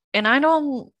incredible. And I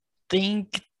don't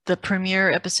think the premiere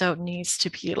episode needs to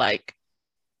be like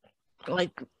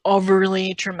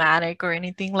overly dramatic or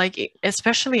anything. Like,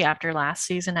 especially after last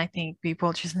season, I think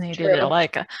people just needed True.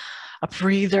 like a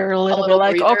breather, a little bit. little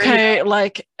Like, breather, okay,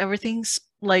 like everything's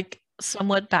like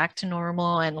somewhat back to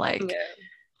normal, and like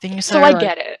things So are I like,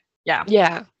 get it. yeah.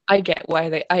 Yeah, I get why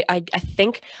they. I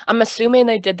think I'm assuming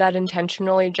they did that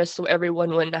intentionally, just so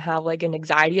everyone wouldn't have like an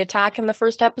anxiety attack in the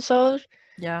first episode.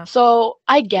 Yeah. So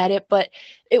I get it, but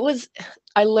it was.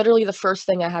 I literally, the first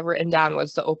thing I have written down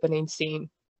was the opening scene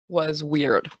was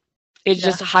weird. It's Yeah.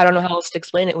 just, I don't know how else to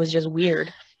explain it. It was just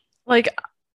weird. Like,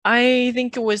 I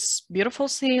think it was beautiful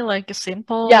scene, like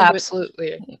simple. Yeah,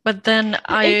 absolutely. But then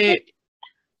They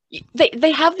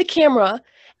have the camera,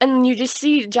 and you just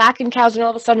see Jack and Cows, and all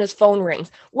of a sudden his phone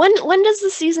rings. When does the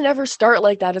season ever start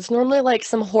like that? It's normally like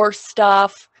some horse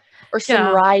stuff or some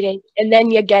Yeah. riding, and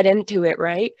then you get into it,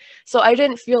 right? So I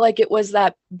didn't feel like it was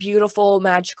that beautiful,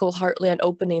 magical Heartland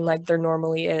opening like there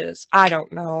normally is. I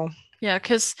don't know. Yeah,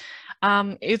 because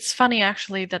it's funny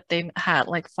actually that they had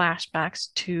like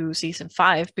flashbacks to season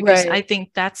 5, because Right. I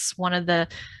think that's one of the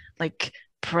like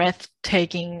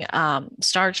breathtaking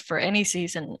starts for any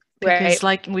season, because Right.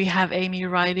 like we have Amy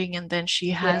riding, and then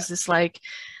she has this like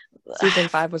Season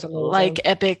 5 was amazing. like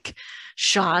epic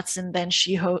shots, and then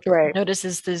she Right.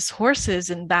 notices these horses,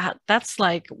 and that's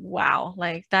like, wow,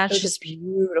 like It that's was just a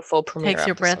beautiful premiere takes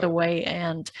your breath episode. away.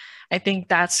 And I think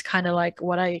that's kind of like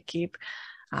what I keep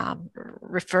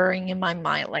referring in my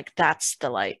mind, like that's the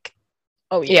like,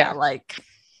 oh yeah, Yeah. like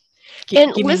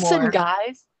And give me listen, more.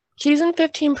 guys, season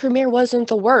 15 premiere wasn't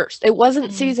the worst. It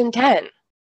wasn't Mhm. season 10.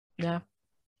 Yeah.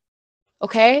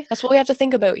 Okay? That's what we have to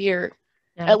think about here.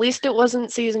 Yeah. At least it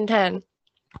wasn't season 10.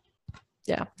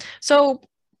 So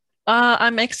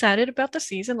I'm excited about the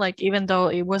season, like even though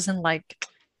it wasn't like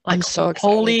I'm so excited.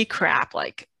 holy crap,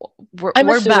 like we're I'm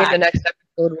assuming back. the next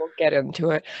episode we'll get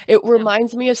into it. It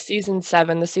reminds me of season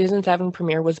 7. The season 7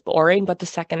 premiere was boring, but the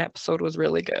second episode was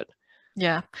really good.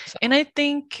 Yeah. So- And I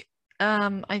think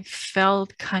I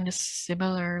felt kind of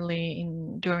similarly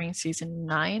during season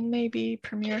 9 maybe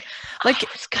premiere. Like I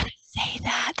was gonna say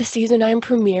that the season 9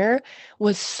 premiere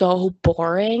was so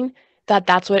boring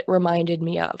that's what it reminded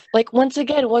me of. Like, once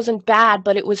again, it wasn't bad,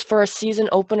 but it was for a season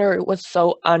opener. It was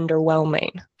so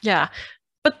underwhelming. yeah.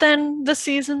 But then the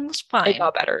season was fine. It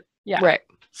got better. Yeah. Right.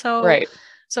 So Right.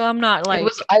 So I'm not like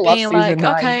I love being season like,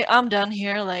 9. okay, I'm done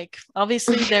here. Like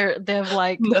obviously they've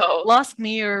like No. lost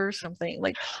me or something.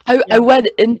 Like I Yeah. went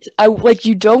into like,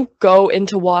 you don't go in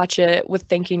to watch it with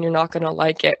thinking you're not gonna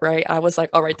like it, right? I was like,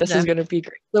 all right, this is gonna be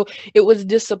great. So it was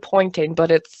disappointing,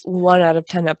 but it's 1 out of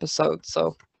 10 episodes.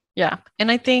 So yeah. And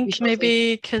I think shall see.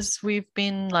 maybe because we've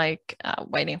been like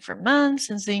waiting for months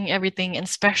and seeing everything, and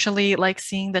especially like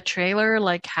seeing the trailer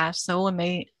like have so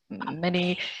many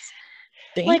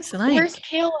things. like, and where's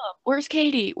Caleb? Where's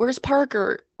Katie? Where's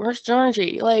Parker? Where's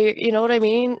Georgie? Like, you know what I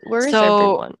mean? Where is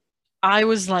everyone? I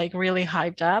was like really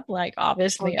hyped up. Like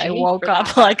obviously I gee, woke for up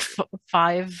that. like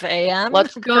 5 a.m.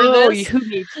 Let's for go. this. Who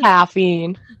needs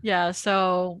caffeine? Yeah,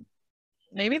 so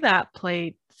maybe that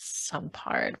played some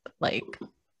part, but like,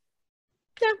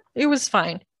 yeah, it was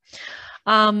fine.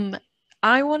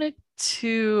 I wanted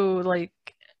to like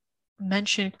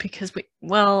mention, because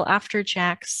after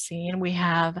Jack's scene, we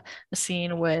have a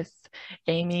scene with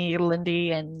Amy,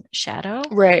 Lindy, and Shadow.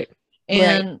 Right.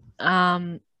 And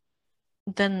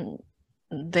then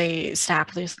they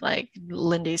establish like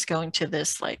Lindy's going to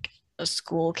this like a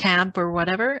school camp or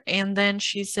whatever, and then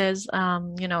she says,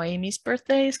 Amy's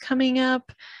birthday is coming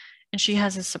up, and she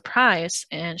has a surprise,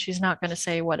 and she's not going to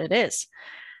say what it is.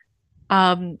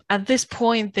 At this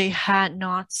point, they had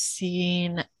not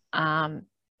seen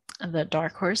the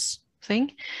Dark Horse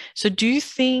thing. So do you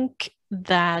think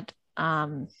that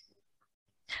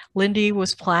Lindy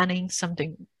was planning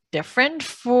something different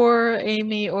for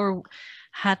Amy, or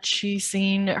had she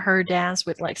seen her dance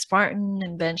with like Spartan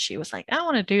and then she was like, I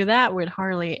want to do that with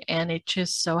Harley, and it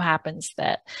just so happens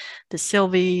that the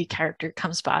Sylvie character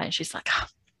comes by and she's like, oh,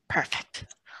 perfect.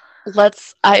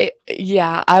 I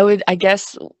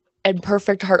guess in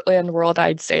perfect Heartland world,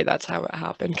 I'd say that's how it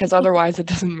happened, because otherwise it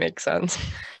doesn't make sense.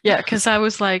 Yeah, because I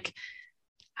was like,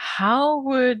 how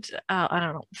would I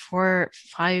don't know, 4 or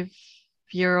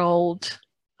 5-year-old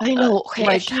I know, okay,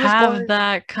 like she was have born-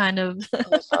 that kind of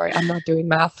Oh, sorry, I'm not doing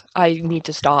math. I need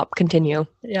to stop. Continue.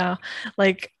 yeah,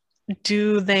 like,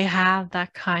 do they have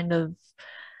that kind of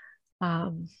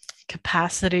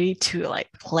capacity to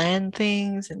like plan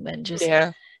things and then just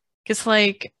Yeah. because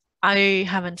like I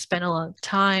haven't spent a lot of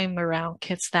time around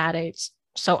kids that age,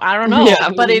 so I don't know. Yeah,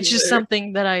 But me it's just neither.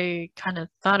 something that I kind of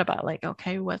thought about, like,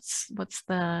 okay, what's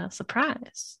the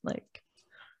surprise? Like,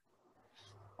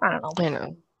 I don't know. I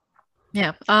know.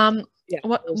 Yeah. Yeah,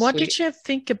 What it was what sweet. did you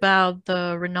think about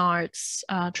the Renard's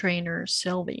trainer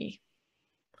Sylvie?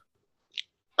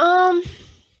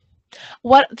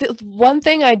 One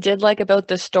thing I did like about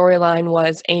the storyline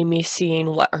was Amy seeing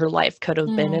what her life could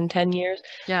have been in 10 years.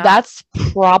 Yeah. That's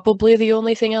probably the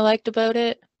only thing I liked about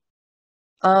it.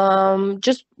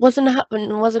 Just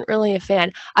wasn't really a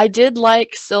fan. I did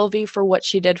like Sylvie for what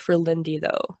she did for Lindy,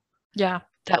 though. Yeah.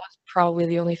 That was probably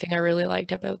the only thing I really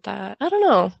liked about that. I don't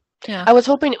know. Yeah. I was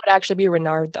hoping it would actually be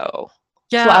Renard, though.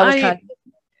 Yeah. So I was kind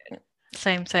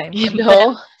same. of, And you then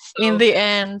know. in So- the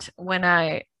end, when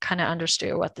I kind of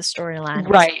understood what the storyline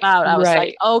was Right, about, I was like,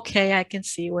 right. okay, I can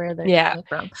see where they're Yeah. coming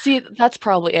from. See, that's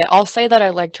probably it. I'll say that I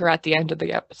liked her at the end of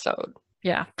the episode.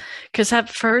 Yeah, because at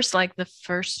first, like the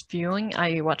first viewing,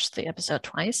 I watched the episode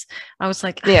twice. I was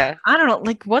like, Yeah. I don't know,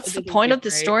 like, what's It the didn't point feel of the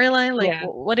right. storyline? Like, Yeah.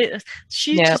 what is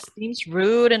she? Yeah. Just seems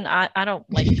rude, and I don't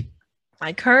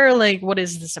like her. Like, what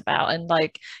is this about? And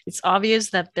like, it's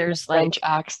obvious that there's like, French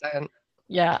accent.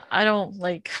 yeah, I don't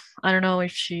know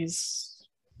if she's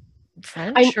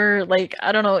French or like,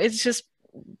 I don't know. It's just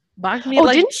bugged me. Oh,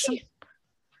 like, didn't she?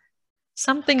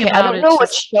 something Okay, about I don't it know what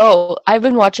just- show. I've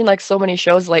been watching like so many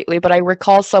shows lately, but I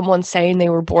recall someone saying they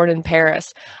were born in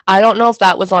Paris. I don't know if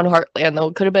that was on Heartland though.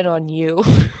 It could have been on You.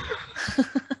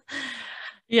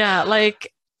 Yeah,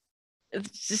 like,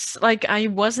 it's just like I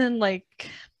wasn't like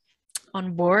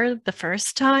on board the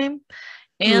first time,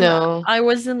 and No. I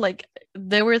wasn't like,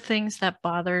 there were things that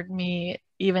bothered me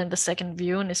even the second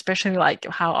view, and especially like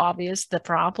how obvious the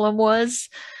problem was.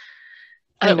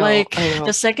 But like I know.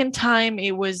 the second time,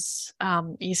 it was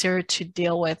easier to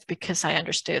deal with because I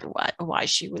understood why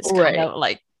she was kind Right. of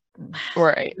like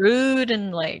Right. rude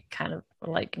and like kind of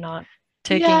like not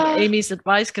taking Yeah. Amy's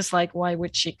advice, because like, why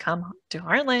would she come to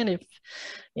Heartland if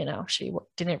she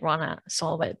didn't want to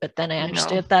solve it? But then I I know.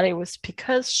 understood that it was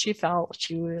because she felt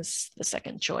she was the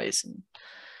second choice, and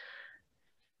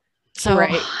so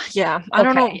Right. yeah, I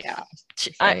don't know. Okay, yeah.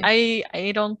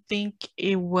 I don't think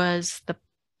it was the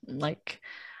like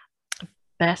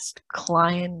best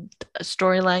client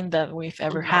storyline that we've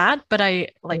ever No. had, but I,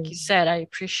 like you Mm. said, I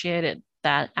appreciated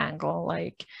that angle,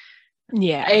 like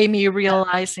Yeah. Amy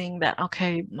realizing that,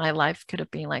 okay, my life could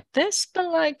have been like this, but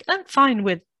like I'm fine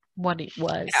with what it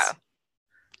was. Yeah.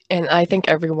 And I think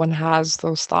everyone has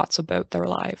those thoughts about their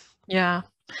life. Yeah.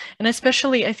 And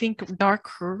especially I think Dark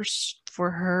Horse for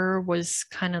her was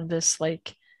kind of this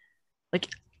like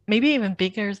maybe even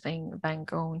bigger thing than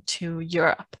going to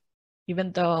Europe,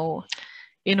 even though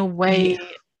in a way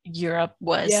Europe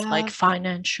was like Yeah.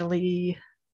 financially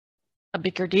a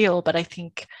bigger deal, but I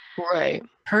think Right.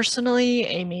 personally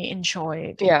Amy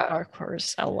enjoyed Yeah. Dark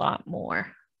Horse a lot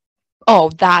more. Oh,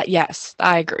 that, yes,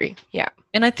 I agree. Yeah.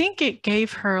 And I think it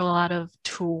gave her a lot of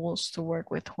tools to work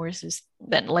with horses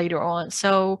then later on.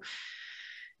 So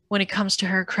when it comes to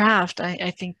her craft,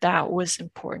 I think that was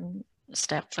important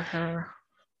step for her.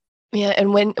 Yeah,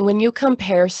 and when you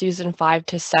compare season 5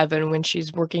 to 7, when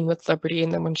she's working with Liberty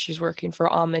and then when she's working for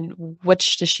Almond,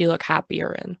 which does she look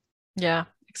happier in? Yeah,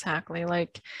 exactly.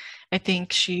 Like, I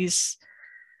think she's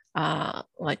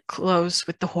like close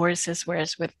with the horses,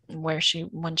 whereas when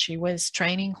she was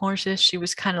training horses, she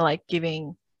was kind of like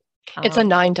giving It's a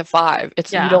 9 to 5.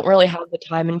 It's yeah. You don't really have the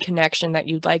time and connection that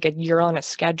you'd like. You're on a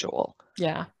schedule.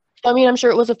 Yeah. I mean, I'm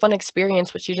sure it was a fun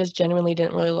experience, but she just genuinely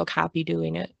didn't really look happy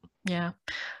doing it. Yeah.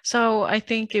 So I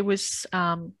think it was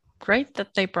great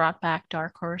that they brought back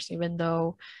Dark Horse, even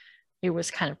though it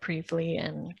was kind of briefly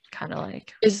and kind of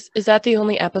like. Is that the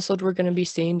only episode we're going to be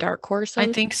seeing Dark Horse in?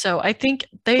 I think so. I think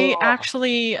they Oh.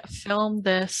 actually filmed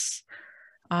these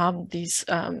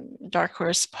Dark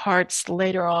Horse parts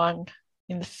later on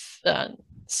in the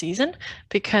season,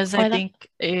 because I think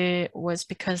it was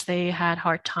because they had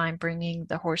hard time bringing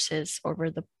the horses over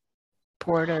the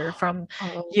border from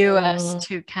US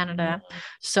to Canada.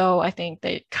 So I think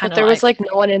they kind of. But there was like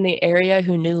no one in the area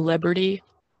who knew Liberty.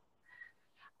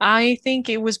 I think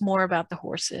it was more about the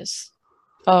horses.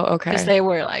 Oh, okay. Because they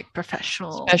were like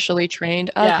professional, specially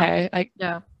trained. Yeah. Okay.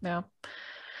 Yeah.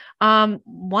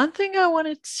 One thing I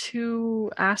wanted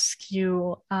to ask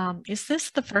you, is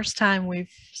this the first time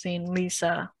we've seen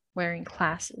Lisa wearing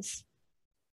glasses?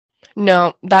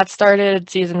 No, that started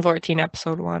season 14,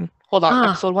 episode 1. Hold on,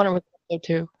 episode 1 or episode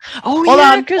 2? Oh, Hold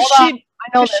yeah, on, because hold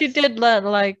on. she did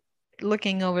like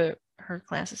looking over her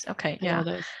glasses. Okay, I know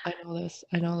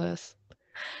this.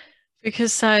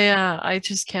 Because I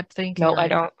just kept thinking. No, I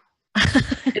don't.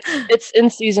 It's in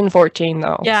season 14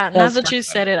 though. Yeah, now that you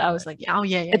said it, I was like, oh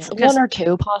yeah. It's 1 or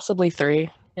 2, possibly 3.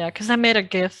 Yeah, because I made a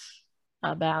GIF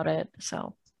about it.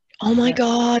 So. Oh my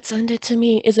god, send it to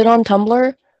me. Is it on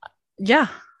Tumblr? Yeah,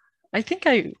 I think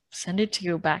I sent it to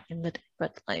you back in the day,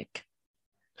 but like.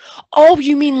 Oh,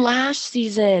 you mean last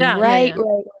season? Yeah, right.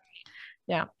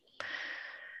 Yeah.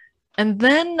 And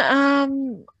then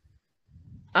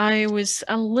I was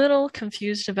a little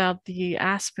confused about the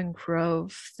Aspen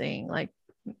Grove thing, like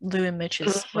Lou and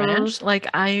Mitch's ranch. Like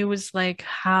I was like,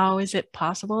 how is it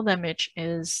possible that Mitch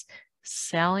is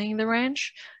selling the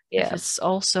ranch if it's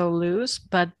also Lou's?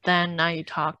 But then I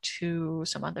talked to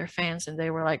some other fans and they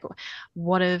were like,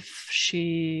 what if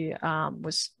she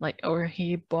was like, or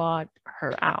he bought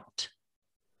her out?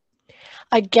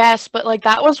 I guess, but like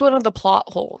that was one of the plot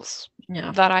holes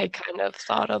that I kind of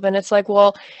thought of. And it's like,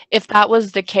 well, if that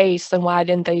was the case, then why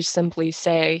didn't they simply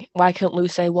say, why couldn't Lou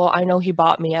say, well, I know he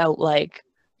bought me out like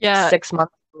 6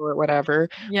 months ago or whatever,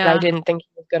 but I didn't think he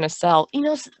was going to sell. You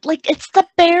know, like it's the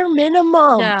bare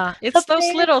minimum. Yeah, it's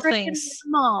those little things.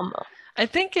 Minimum. I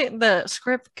think the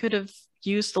script could have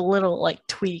used a little like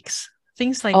tweaks,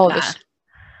 things like that.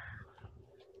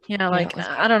 Yeah, like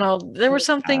I don't know. There were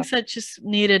some things that just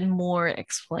needed more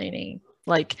explaining.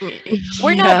 Like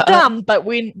we're not dumb, but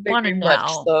we want to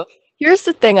know. So. Here's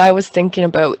the thing I was thinking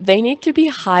about. They need to be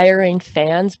hiring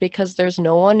fans because there's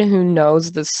no one who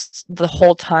knows the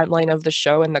whole timeline of the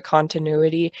show and the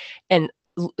continuity and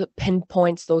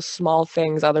pinpoints those small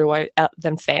things otherwise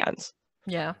than fans.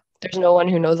 Yeah. There's no one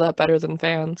who knows that better than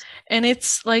fans. And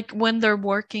it's like when they're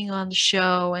working on the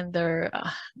show and they're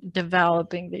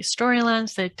developing the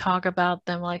storylines, they talk about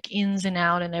them like ins and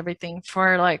out and everything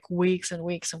for like weeks and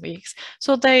weeks and weeks.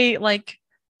 So they like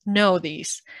know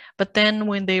these. But then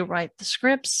when they write the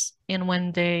scripts and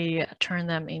when they turn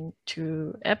them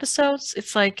into episodes,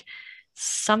 it's like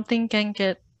something can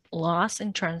get lost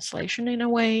in translation in a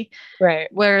way. Right.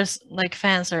 Whereas like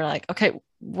fans are like, okay,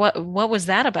 what was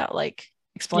that about? Like,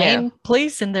 explain,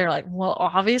 please. And they're like, well,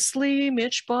 obviously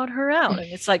Mitch bought her out.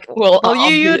 And it's like, well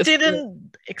you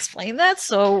didn't explain that,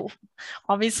 so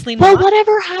obviously not. Well,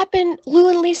 whatever happened, Lou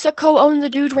and Lisa co-own the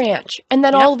Dude Ranch. And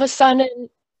then all of a sudden,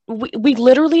 we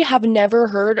literally have never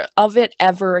heard of it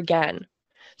ever again.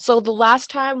 So the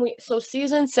last time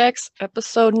season 6,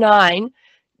 episode 9,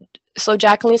 so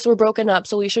Jack and Lisa were broken up.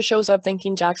 So Lisa shows up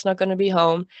thinking Jack's not going to be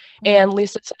home. And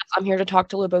Lisa says, I'm here to talk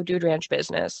to Lou about Dude Ranch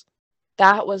business.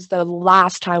 That was the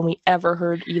last time we ever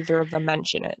heard either of them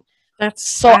mention it. That's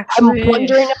so actually... I'm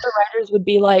wondering if the writers would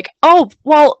be like, "Oh,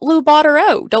 well, Lou bought her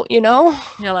out, don't you know?"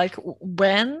 Yeah, like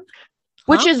when?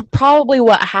 Which is probably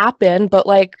what happened, but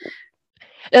like,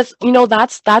 that's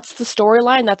the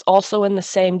storyline that's also in the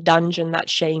same dungeon that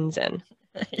Shane's in.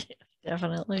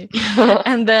 Definitely.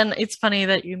 And then it's funny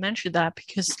that you mentioned that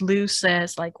because Lou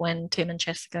says like when Tim and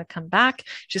Jessica come back,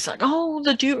 she's like, "Oh,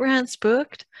 the Dude Ranch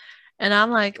booked." And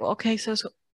I'm like, okay,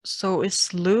 so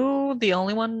is Lou the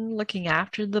only one looking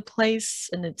after the place?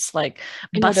 And it's like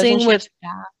buzzing with.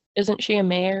 Isn't she a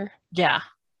mayor? Yeah,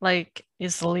 like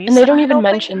is Lisa? And they don't even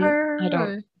mention her. I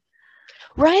don't.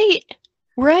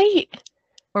 Right.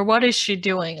 Or what is she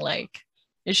doing? Like,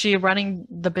 is she running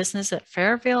the business at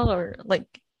Fairfield or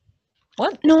like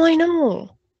what? No,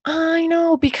 I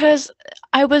know because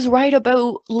I was right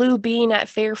about Lou being at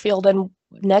Fairfield, and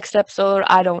next episode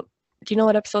do you know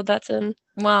what episode that's in?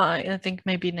 Well, I think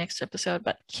maybe next episode,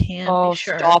 but can't be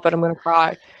sure. Stop it, I'm gonna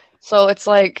cry. So it's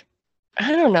like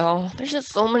I don't know. There's just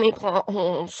so many plot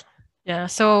holes. Yeah,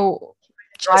 so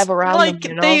Drive just around like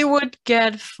them, you they know? would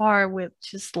get far with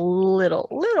just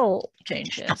little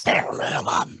changes. Bare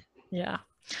minimum. Yeah.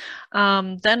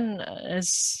 Then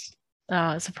as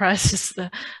surprised as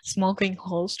the smoking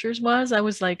holsters was, I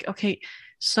was like, okay,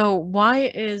 so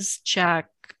why is Jack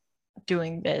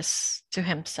doing this to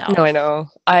himself? No, I know.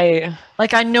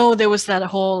 Like, I know there was that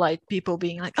whole like people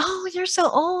being like, "Oh, you're so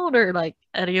old," or like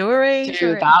at your age,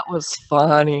 Dude, or that was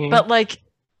funny. but like,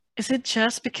 is it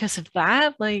just because of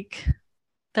that? Like,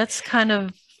 that's kind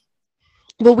of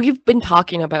Well, we've been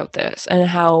talking about this and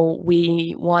how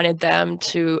we wanted them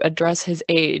to address his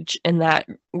age and that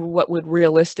what would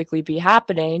realistically be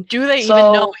happening. do they even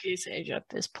So- know his age at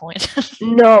this point?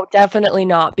 No, definitely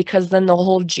not, because then the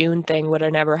whole June thing would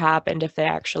have never happened if they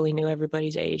actually knew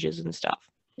everybody's ages and stuff.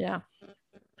 Yeah.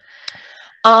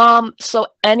 So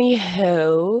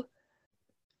anywho,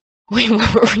 wait,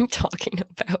 what were we talking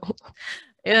about?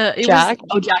 It Jack? was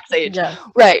Oh, Jack's age. yeah.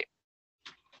 Right.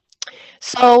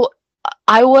 So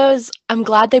I'm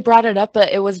glad they brought it up,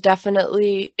 but it was kind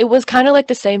of like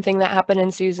the same thing that happened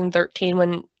in season 13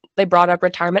 when they brought up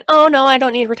retirement. Oh no, I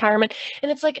don't need retirement.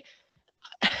 And it's like,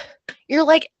 you're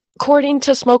like, according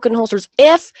to Smoke and Holsters,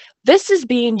 if this is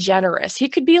being generous, he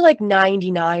could be like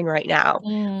 99 right now,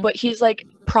 Mm, but he's like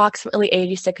approximately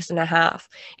 86 and a half.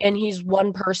 And he's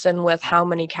one person with how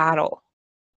many cattle?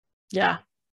 yeah.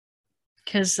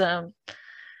 Because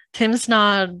Tim's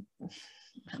not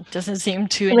doesn't seem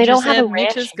too And they don't have a interested.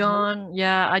 Mitch ranch is gone.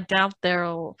 Yeah, I doubt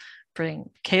they'll bring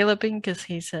Caleb in because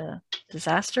he's a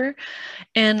disaster.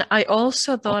 And I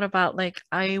also thought about like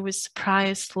I was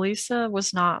surprised Lisa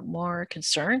was not more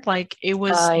concerned. Like it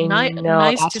was I know,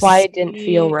 nice that's to why it didn't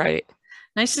feel see- right.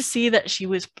 Nice to see that she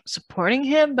was supporting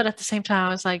him, but at the same time,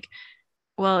 I was like,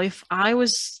 well, if I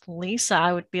was Lisa,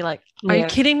 I would be like, are you Yeah.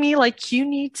 kidding me? Like you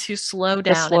need to slow To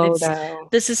down. slow And down.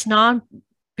 this is not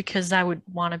because I would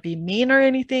want to be mean or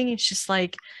anything. It's just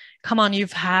like, come on,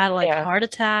 you've had like Yeah. heart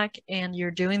attack and you're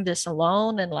doing this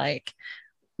alone, and like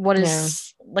what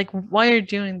is like why are you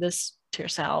doing this to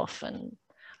yourself? And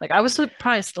like I was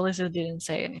surprised Lisa didn't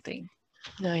say anything.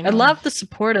 I I know. love the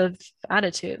supportive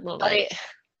attitude.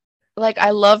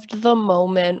 I loved the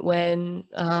moment when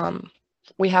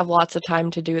we have lots of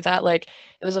time to do that. Like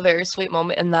it was a very sweet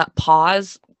moment, and that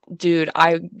pause, dude,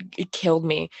 it killed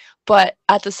me. But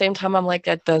at the same time, I'm like,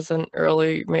 that doesn't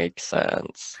really make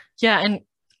sense. Yeah, and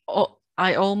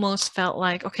I almost felt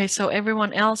like, okay, so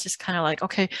everyone else is kind of like,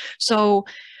 okay, so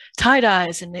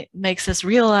tie-dyes and it makes us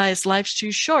realize life's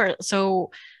too short.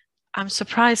 So I'm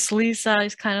surprised Lisa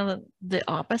is kind of the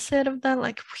opposite of that.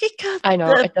 Like we got I know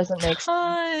the it doesn't make sense.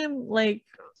 time, like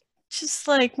just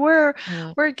like we're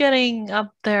getting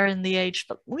up there in the age,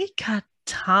 but we got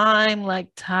time, like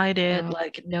Ty did,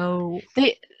 like no.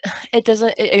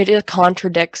 It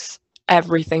contradicts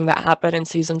everything that happened in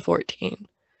season 14.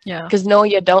 Yeah. Because no,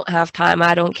 you don't have time.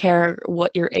 I don't care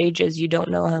what your age is. You don't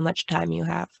know how much time you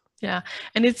have. Yeah.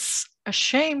 And it's a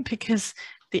shame because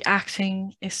the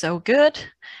acting is so good.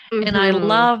 And I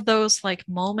love those like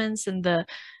moments and the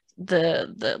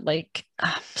like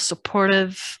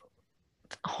supportive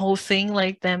whole thing,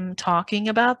 like them talking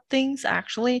about things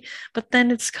actually. But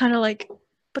then it's kind of like,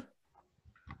 but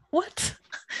what?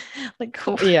 Like,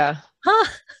 yeah. Huh?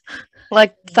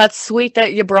 Like that's sweet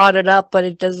that you brought it up, but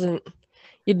you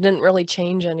didn't really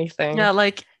change anything. Yeah,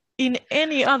 like in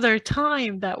any other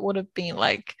time that would have been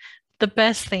like the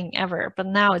best thing ever, but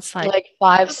now it's like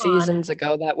 5 seasons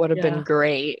ago that would have been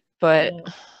great, but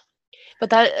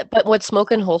what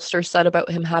Smoke and Holster said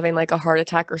about him having like a heart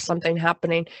attack or something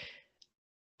happening,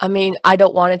 I mean, I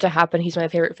don't want it to happen. He's my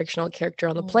favorite fictional character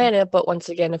on the planet, but once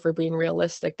again, if we're being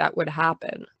realistic, that would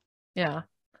happen. Yeah.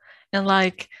 And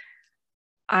like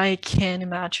I can't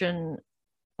imagine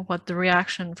what the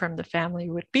reaction from the family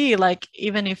would be. Like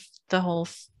even if the whole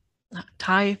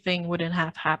Ty thing wouldn't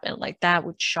have happened, like that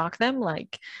would shock them.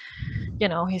 Like, you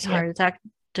know, his heart attack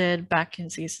did back in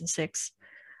season 6.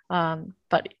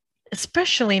 But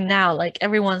especially now, like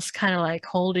everyone's kind of like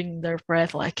holding their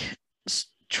breath, like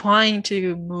trying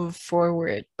to move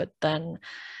forward, but then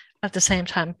at the same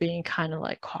time being kind of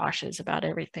like cautious about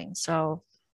everything. So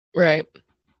right.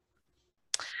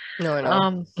 No, I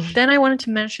know. Then I wanted to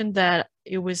mention that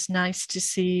it was nice to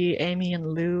see Amy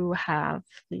and Lou have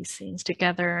these scenes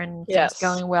together and things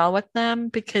going well with them,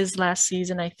 because last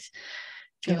season I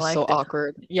feel like so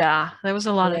awkward. Yeah, there was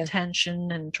a lot of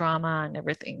tension and drama and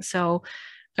everything. So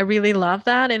I really love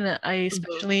that, and I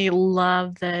especially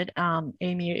love that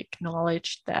Amy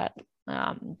acknowledged that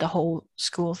the whole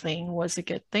school thing was a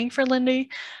good thing for Lindy,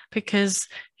 because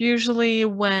usually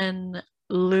when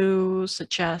Lou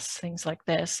suggests things like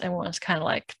this, everyone's kind of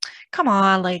like, come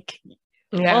on, like,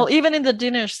 Yeah. well, even in the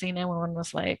dinner scene, everyone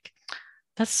was like,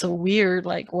 that's so weird.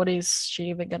 Like, what is she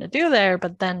even going to do there?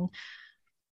 But then,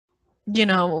 you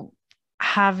know,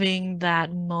 having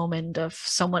that moment of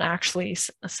someone actually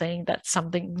saying that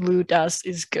something Lou does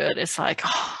is good, it's like,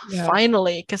 oh, Yeah.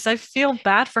 finally, because I feel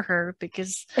bad for her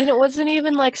because. And it wasn't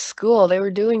even like school. They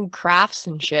were doing crafts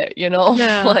and shit, you know?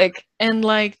 Yeah. Like, and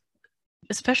like,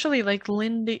 especially like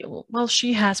Lindy, well,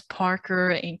 she has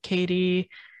Parker and Katie,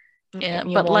 yeah,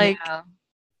 but well, like yeah,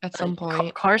 at some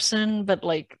point. Carson, but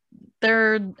like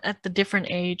they're at the different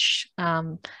age.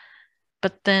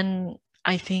 But then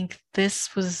I think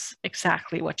this was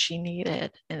exactly what she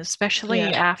needed, and especially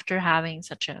after having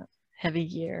such a heavy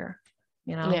year,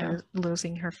 you know,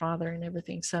 losing her father and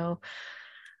everything. So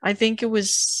I think it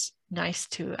was nice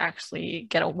to actually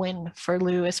get a win for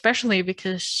Lou, especially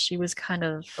because she was kind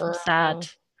of sad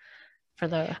for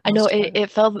the. I know it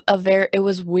felt it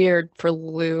was weird for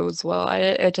Lou as well.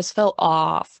 It just felt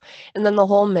off. And then the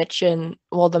whole the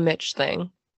Mitch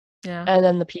thing. Yeah. And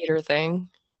then the Peter thing.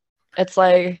 It's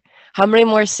like, how many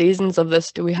more seasons of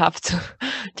this do we have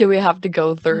to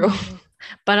go through?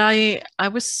 But I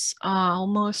was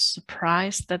almost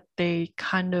surprised that they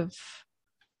kind of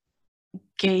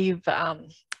gave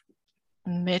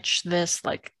Mitch this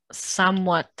like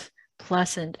somewhat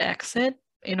pleasant exit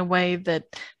in a way that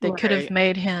they could have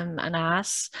made him an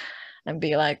ass and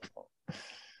be like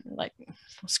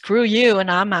screw you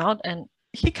and I'm out, and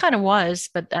he kind of was,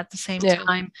 but at the same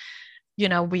time, you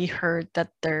know, we heard that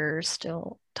they're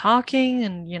still talking,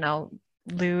 and you know,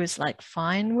 Lou is like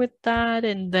fine with that,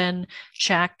 and then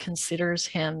Jack considers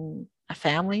him a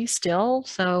family still,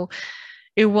 so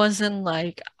it wasn't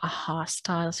like a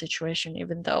hostile situation,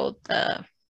 even though the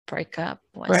breakup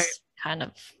was kind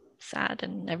of sad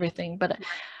and everything. But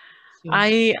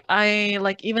I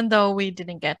like, even though we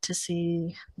didn't get to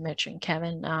see Mitch and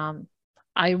Kevin,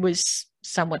 I was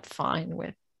somewhat fine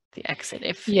with the exit.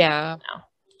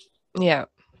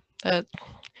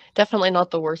 Definitely not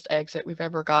the worst exit we've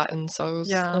ever gotten, so it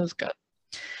was good.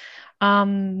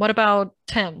 What about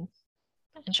Tim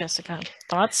and Jessica?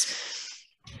 Thoughts?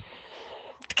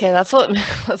 Okay, that's what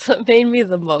made me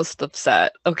the most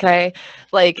upset. Okay,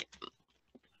 like,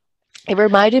 it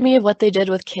reminded me of what they did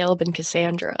with Caleb and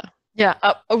Cassandra. Yeah.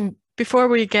 Before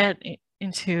we get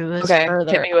into this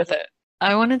further, hit me with it.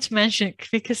 I wanted to mention,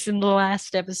 because in the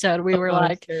last episode we were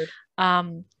like,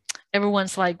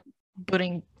 everyone's like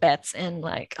putting bets in,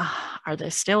 like, are they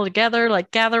still together? Like,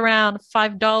 gather around,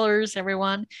 $5,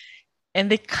 everyone. And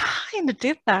they kind of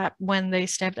did that when they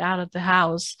stepped out of the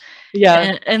house.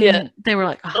 Yeah. And they were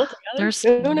like, there's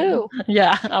who knew?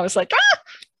 Yeah. I was like,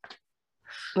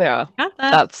 Yeah. Got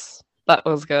that. That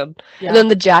was good. Yeah. And then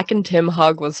the Jack and Tim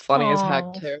hug was funny as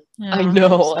heck too. Yeah, I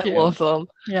know. I love them.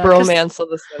 Yeah, bromance of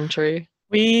the century.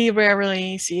 We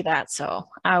rarely see that, so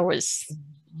I was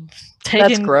taken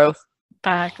That's growth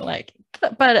back, like,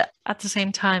 but at the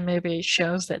same time, maybe it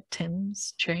shows that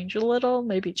Tim's changed a little.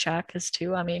 Maybe Jack has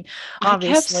too. I mean, obviously,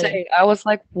 I kept saying, I was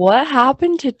like, what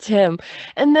happened to Tim?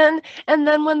 And then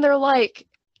when they're like,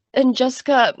 and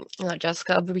not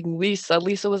Jessica, being Lisa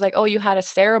was like, oh, you had a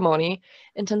ceremony.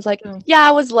 And Tim's like, yeah,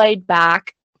 I was laid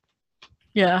back.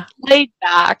 Yeah. Laid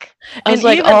back. I was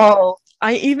like, oh.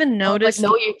 I even noticed. Like,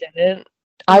 no, you didn't.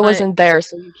 I wasn't there,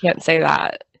 so you can't say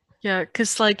that. Yeah,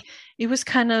 because like, it was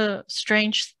kind of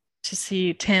strange to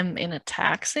see Tim in a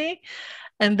taxi.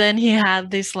 And then he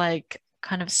had this like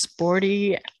kind of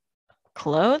sporty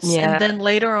clothes. Yeah. And then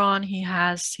later on, he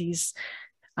has his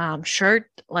shirt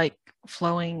like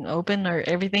flowing open or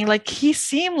everything. Like, he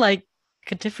seemed like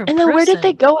a different person. And then where did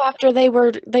they go after they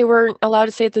weren't allowed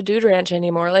to stay at the Dude Ranch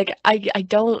anymore? Like, I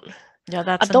don't. Yeah,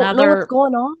 that's I don't know what's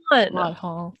going on. Plot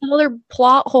hole. Another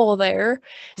plot hole there.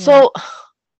 Yeah. So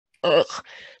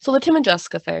the Tim and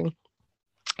Jessica thing.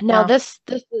 Now this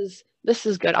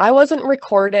is good. I wasn't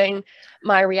recording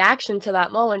my reaction to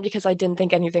that moment because I didn't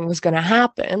think anything was going to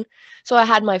happen. So I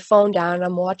had my phone down and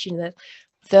I'm watching this.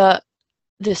 The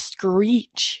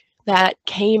screech that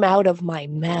came out of my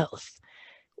mouth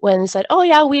when it said, "Oh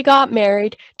yeah, we got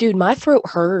married." Dude, my throat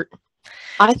hurt.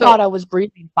 I thought I was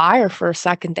breathing fire for a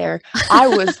second there. I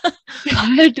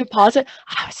had to pause it.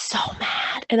 I was so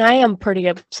mad, and I am pretty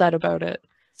upset about it.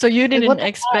 So you didn't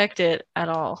expect it at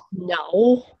all?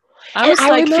 No. I was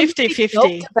like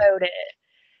 50-50 about it.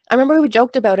 I remember we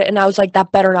joked about it, and I was like,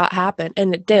 that better not happen,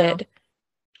 and it did. Yeah.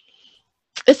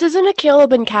 This isn't a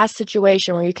Caleb and Cass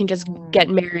situation where you can just get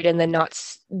married and then not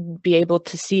be able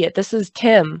to see it. This is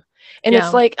Tim, and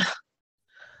it's like,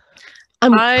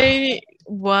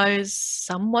 was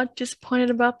somewhat disappointed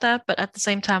about that, but at the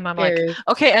same time, I'm like, Very.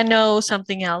 okay, I know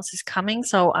something else is coming,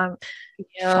 so I'm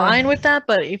Yeah. fine with that.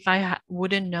 But if I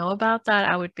wouldn't know about that,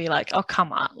 I would be like, oh,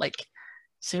 come on, like,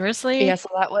 seriously? Yeah, so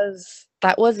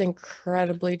that was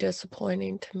incredibly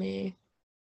disappointing to me.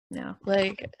 Yeah.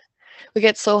 Like, we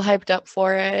get so hyped up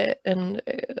for it, and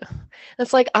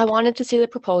it's like I wanted to see the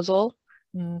proposal.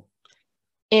 Mm.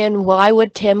 And why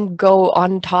would Tim go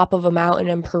on top of a mountain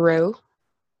in Peru?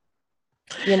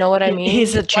 You know what I mean?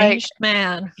 He's a Like, changed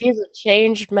man. he's a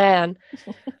changed man.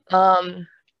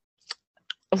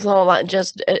 So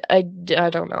I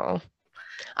don't know.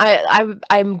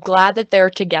 I'm glad that they're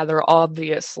together,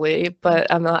 obviously, but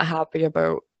I'm not happy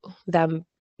about them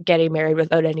getting married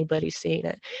without anybody seeing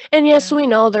it. And yes, Yeah. we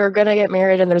know they're gonna get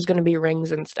married and there's gonna be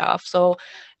rings and stuff. So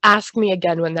ask me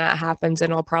again when that happens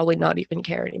and I'll probably not even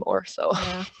care anymore. So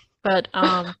Yeah. But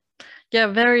yeah,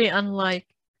 very unlike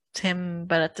Tim,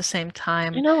 but at the same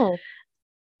time, I know.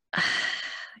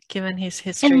 given his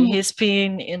history, And he's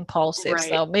being impulsive, right,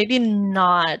 so maybe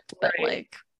not, but right,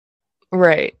 like,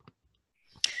 right.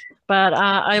 but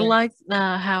I Right. like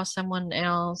how someone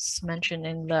else mentioned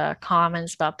in the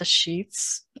comments about the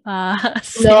sheets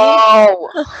scene. No.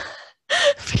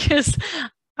 Because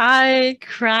I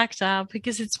cracked up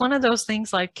because it's one of those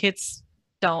things like kids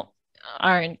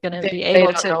aren't gonna be They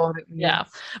able don't to, know what it means. yeah,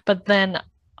 but then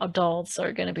adults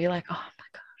are gonna be like, oh my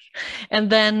gosh. And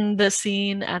then the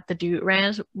scene at the Dude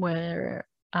Ranch where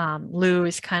Lou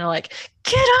is kind of like,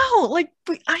 get out, like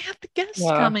I have the guests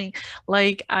Yeah. coming.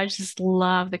 Like, I just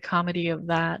love the comedy of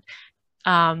that.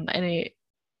 And it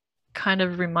kind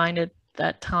of reminded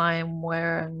that time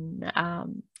where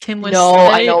Tim was No,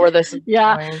 I know where this is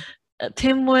yeah, going.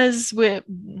 Tim was with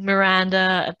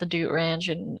Miranda at the Dude Ranch,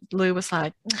 and Lou was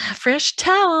like, fresh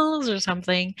towels or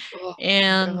something. Oh,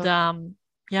 And God.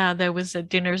 yeah, there was a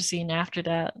dinner scene after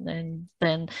that. And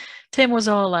then Tim was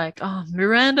all like, oh,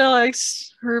 Miranda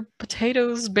likes her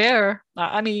potatoes bare.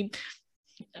 I mean,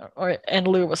 and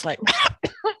Lou was like,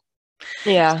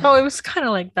 Yeah. so it was kind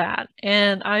of like that.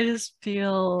 And I just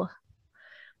feel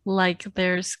like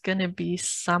there's gonna be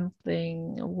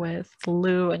something with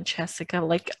Lou and Jessica.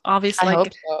 Like, obviously, I like,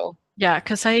 hope so. yeah,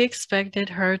 because I expected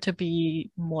her to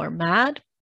be more mad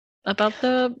about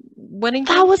the wedding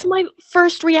That thing. was my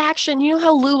first reaction. You know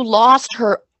how Lou lost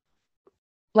her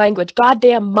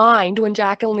goddamn mind when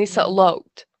Jack and Lisa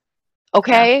eloped.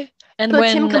 Okay? And But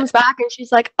when Tim comes back and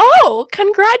she's like, oh,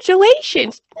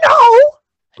 congratulations.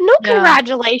 No Yeah.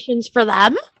 congratulations for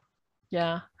them.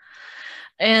 yeah,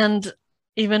 and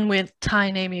even with Ty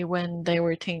and Amy, when they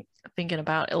were thinking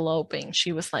about eloping,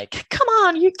 she was like, come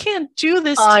on, you can't do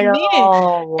this I to me.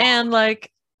 know. And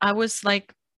like, I was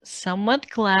like somewhat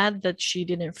glad that she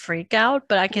didn't freak out,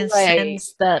 but I can Right.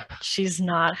 sense that she's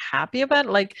not happy about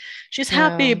it. Like, she's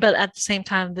happy, Yeah. but at the same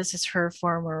time, this is her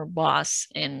former boss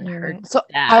and her So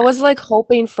dad. I was like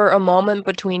hoping for a moment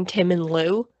between Tim and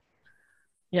Lou.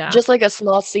 Yeah, Just like a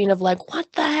small scene of like, what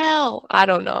the hell? I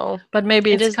don't know. but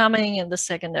maybe It it's is- coming in the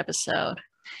second episode.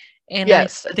 And Yes, I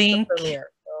it's the think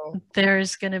premiere, so.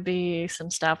 there's gonna be some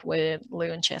stuff with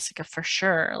Lou and Jessica for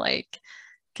sure. Like,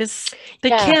 because they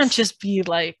Yes. can't just be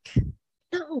like,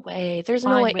 No way. There's no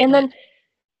fine way. with And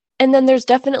it. then there's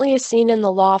definitely a scene in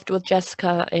the loft with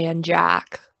Jessica and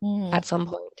Jack Mm, at some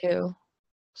point too.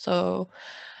 So,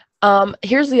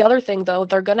 here's the other thing though.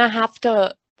 They're gonna have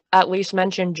to at least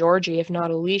mention Georgie, if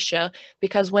not Alicia,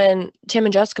 because when Tim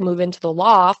and Jessica move into the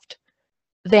loft,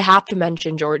 they have to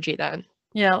mention Georgie then.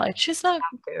 yeah, like, she's not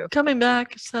to. coming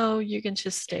back, so you can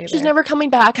just stay She's there. never coming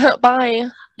back. Bye.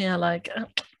 Yeah, like,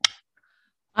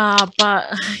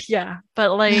 but yeah,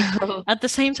 but like at the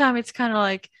same time, it's kind of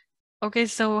like, okay,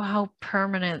 so how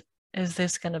permanent is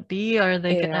this gonna be? Are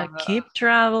they gonna Yeah. keep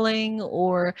traveling?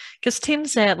 Or because Tim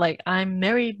said, like, I'm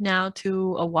married now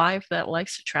to a wife that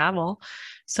likes to travel.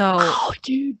 So Oh,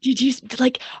 dude, did you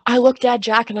like? I looked at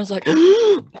Jack and I was like,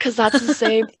 because that's the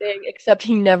same thing, except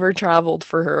he never traveled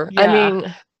for her. I Yeah.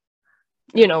 mean,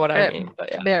 you know what I mean,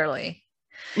 but yeah, barely.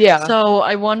 yeah. So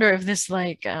I wonder if this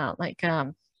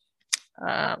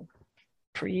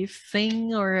brief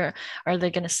thing, or are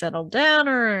they gonna settle down,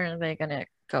 or are they gonna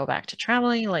go back to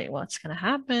traveling? Like, what's gonna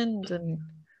happen? And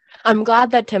I'm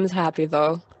glad that Tim's happy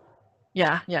though.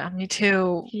 yeah, me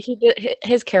too.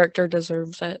 His character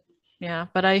deserves it. Yeah,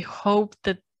 but I hope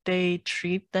that they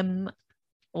treat them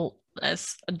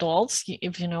as adults,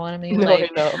 if you know what I mean. No,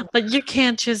 Like, I know. but you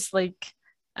can't just like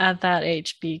at that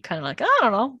age be kind of like, I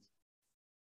don't know,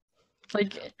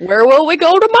 like, Where will we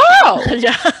go tomorrow?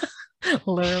 yeah,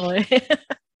 literally.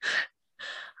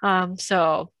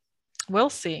 So we'll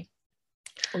see.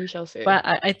 We shall see. But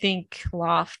I think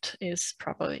Loft is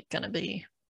probably gonna be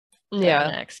Yeah.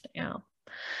 next. Yeah.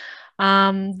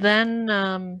 Then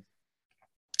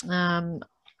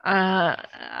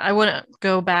I want to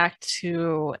go back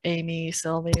to Amy,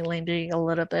 Sylvie, Lindy a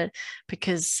little bit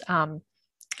because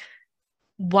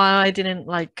while I didn't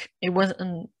like it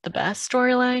wasn't the best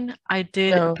storyline, I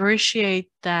did No. appreciate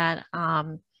that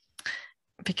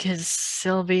because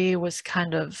Sylvie was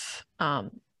kind of I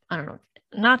don't know,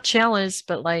 not jealous,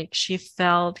 but like she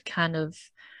felt kind of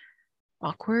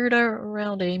awkward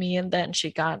around Amy, and then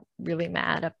she got really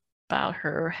mad about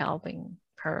her helping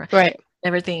her Right.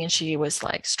 everything, and she was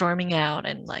like storming out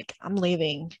and like, I'm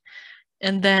leaving.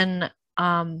 And then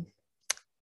I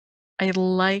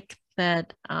like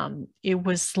that it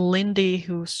was Lindy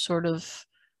who sort of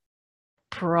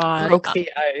Broke the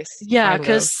ice. yeah, kind of.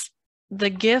 because the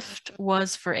gift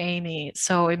was for Amy,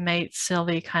 so it made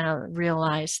Sylvie kind of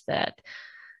realize that,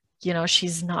 you know,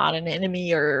 she's not an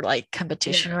enemy or like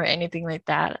competition or anything like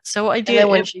that. So I And did then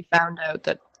when she found out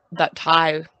that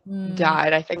Ty Mm,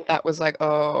 died, I think that was like,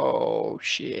 oh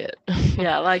shit.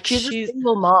 yeah, like She's a she's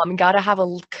single mom. Gotta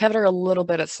cut her a little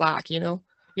bit of slack, you know?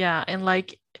 yeah, and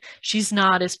like she's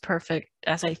not as perfect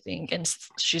as I think, and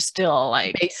she's still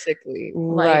like Basically.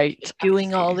 like Right.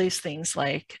 doing all these things,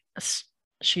 like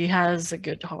she has a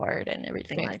good heart and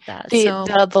everything Right. like that. The,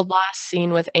 So the last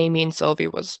scene with Amy and Sylvie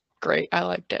was great. I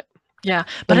liked it. yeah,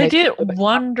 but when I they did took the big cup.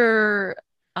 wonder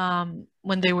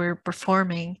when they were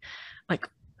performing, like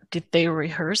did they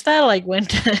rehearse that? Like when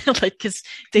like because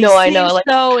they No, I seem know. Like,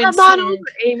 so come on in over, sync,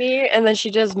 Amy. And then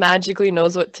she just magically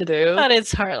knows what to do. but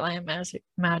it's Heartland magic,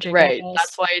 I Right. guess.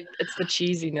 That's why it's the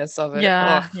cheesiness of it.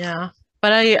 Yeah, Ugh. yeah.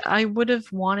 But I would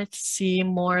have wanted to see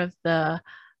more of the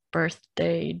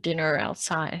birthday dinner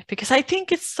outside because I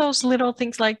think it's those little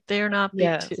things, like they're not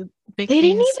Yes. big They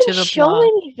didn't things to even the show plot.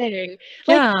 anything.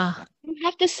 Like, Yeah. you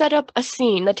have to set up a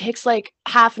scene that takes like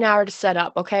half an hour to set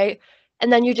up, okay?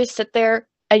 And then you just sit there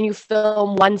and you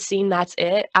film one scene, that's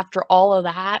it. After all of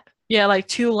that, Yeah, like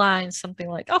 2 lines, something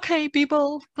like, okay,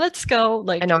 people, let's go.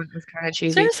 Like I know it was kind of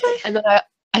cheesy. seriously? And then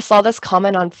I saw this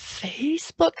comment on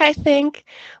Facebook, I think,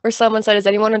 where someone said, "Does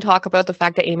anyone want to talk about the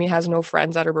fact that Amy has no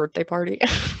friends at her birthday party?"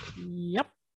 Yep.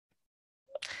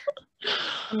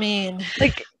 I mean,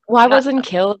 Like, why wasn't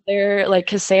killed there? Like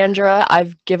Cassandra,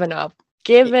 I've given up.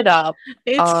 Give it up.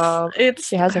 it's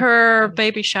she has a her friend.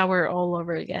 baby shower all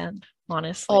over again,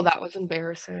 honestly. Oh, that was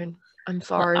embarrassing. I'm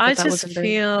sorry, I but that was just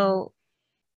embarrassing. feel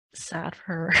sad for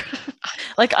her.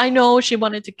 Like I know she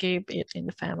wanted to keep it in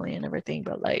the family and everything,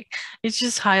 but like it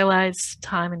just highlights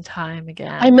time and time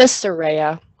again. I miss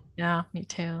Soraya Yeah, me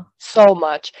too. so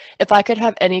much. If I could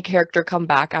have any character come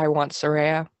back, I want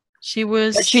Soraya. She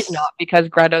was But she's not, because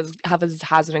Greta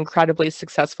has an incredibly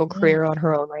successful Yeah. career on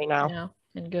her own right now. Yeah,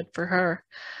 and good for her.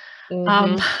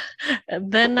 Mhm.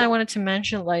 Then I wanted to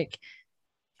mention, like,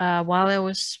 while I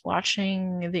was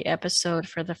watching the episode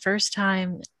for the first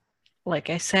time,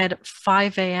 like I said,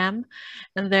 5 a.m.,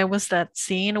 and there was that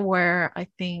scene where I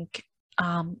think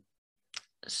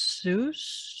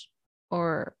Zeus,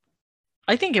 or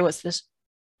I think it was this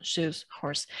Zeus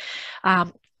horse,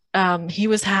 he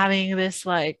was having this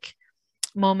like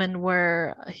moment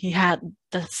where he had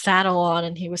the saddle on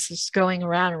and he was just going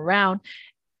around and around,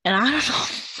 and I don't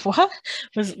know what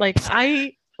was like,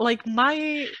 I like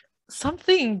my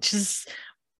something just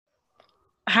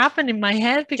happened in my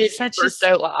head Did because you I burst just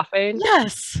out laughing?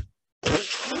 yes,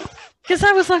 because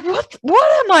I was like,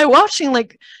 what am I watching?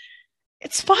 Like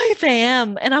it's 5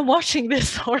 a.m. and I'm watching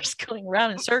this horse going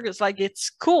around in circles. Like it's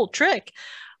cool trick,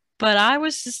 but I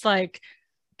was just like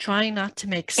trying not to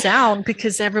make sound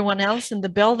because everyone else in the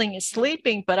building is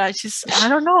sleeping. But I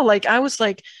don't know. Like I was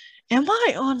like, am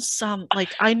I on some,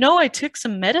 like, I know I took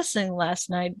some medicine last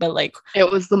night, but like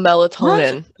It was the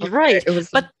melatonin. You're right. It was,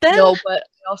 But then no, but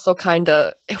also kind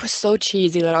of, it was so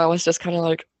cheesy that I was just kind of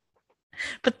like,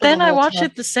 but then the I whole watched time.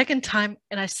 it the second time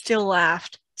and I still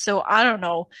laughed. So I don't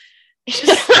know.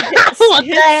 what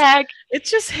the heck? It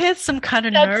just hit some kind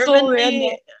of That's nerve so in random.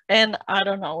 me, and I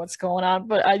don't know what's going on,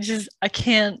 but I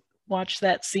can't watch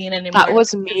that scene anymore. That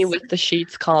was me because with the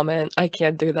sheets comment. I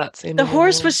can't do that scene the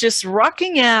horse anymore. was just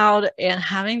rocking out and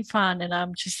having fun, and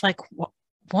I'm just like,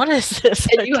 what is this?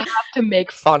 And you have to make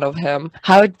fun of him.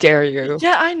 How dare you?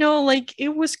 Yeah, I know. Like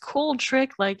it was cool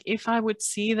trick. Like if I would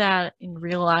see that in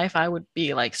real life, I would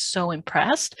be like so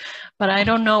impressed. But I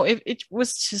don't know if it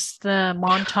was just the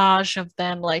montage of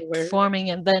them like Weird. performing,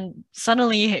 and then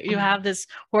suddenly you have this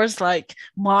horse like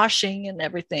moshing and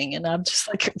everything, and I'm just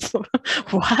like,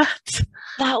 what?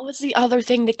 That was the other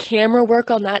thing. The camera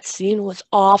work on that scene was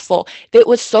awful. It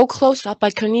was so close up, I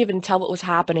couldn't even tell what was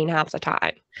happening half the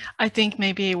time. I think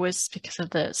maybe it was because of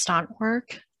the stunt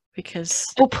work.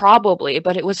 because Oh, probably,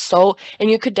 but it was so, and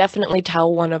you could definitely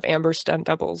tell one of Amber's stunt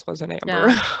doubles was an Amber.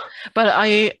 Yeah. But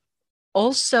I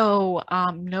also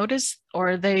noticed,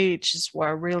 or they just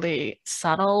were really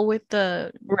subtle with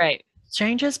the Right.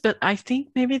 changes, but I think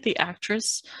maybe the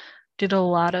actress did a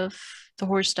lot of the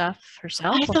horse stuff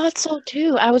herself. I thought so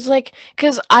too. I was like,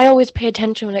 because I always pay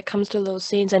attention when it comes to those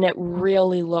scenes, and it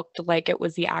really looked like it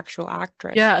was the actual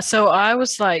actress. Yeah, so I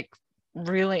was like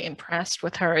really impressed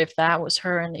with her if that was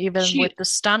her, and even with the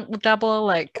stunt double,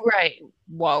 like, Right.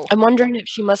 whoa. I'm wondering if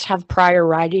she must have prior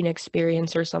riding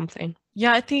experience or something.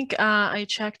 Yeah, I think I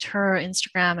checked her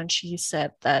Instagram and she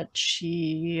said that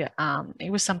she it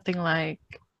was something like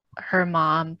her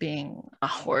mom being a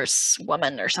horse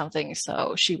woman or something,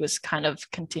 so she was kind of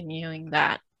continuing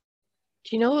that.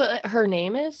 Do you know what her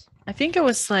name is? I think it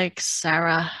was like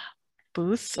Sarah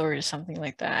Booth or something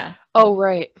like that. Oh,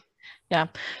 right. Yeah.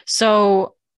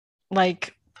 So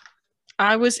like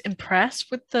I was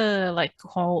impressed with the like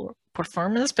whole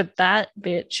performance, but that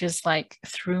bit just like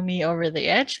threw me over the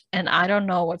edge and I don't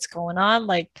know what's going on.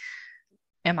 Like,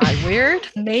 am I weird?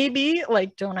 Maybe.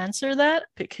 Like, don't answer that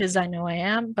because I know I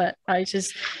am, but I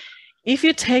just, if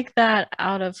you take that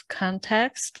out of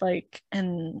context, like,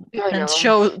 and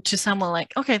show to someone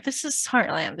like, okay, this is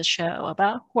Heartland, the show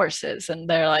about horses, and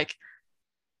they're like,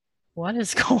 what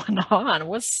is going on?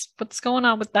 What's going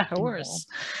on with the horse?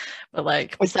 But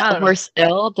like, was that horse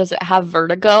ill? Does it have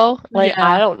vertigo? Like, yeah.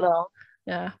 I don't know.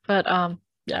 Yeah, but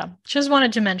yeah, just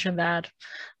wanted to mention that,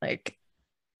 like,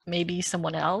 maybe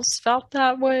someone else felt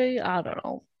that way. I don't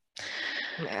know.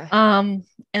 Yeah.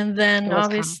 And then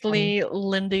obviously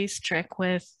Lindy's trick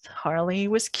with Harley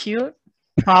was cute.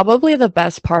 Probably the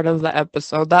best part of the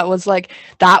episode. That was like,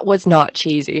 that was not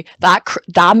cheesy. That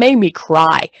made me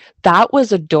cry. That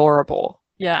was adorable.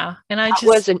 Yeah, and that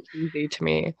wasn't easy to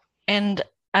me. And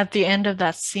at the end of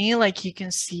that scene, like, you can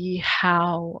see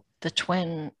how the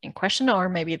twin in question, or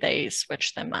maybe they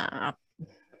switched them up,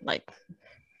 like,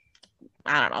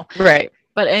 I don't know. Right.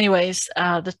 But anyways,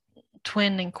 the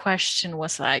twin in question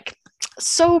was like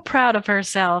so proud of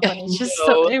herself, and it's just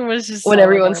it was just when so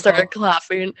everyone adorable. started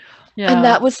clapping. Yeah. And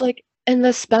that was like, and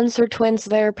the Spencer twins,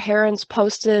 their parents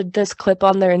posted this clip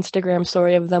on their Instagram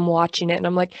story of them watching it, and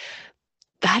I'm like,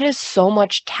 that is so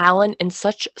much talent in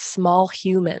such small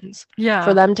humans. Yeah.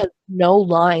 For them to know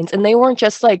lines, and they weren't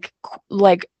just like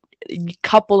a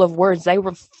couple of words; they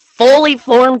were fully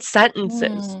formed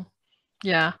sentences.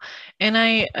 Yeah, and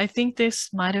I think this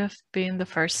might have been the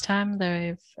first time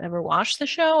they've ever watched the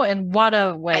show, and what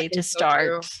a way to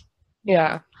start.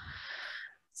 Yeah.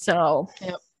 So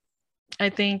yep.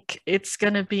 I think it's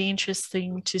gonna be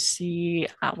interesting to see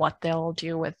what they'll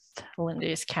do with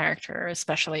Lindy's character,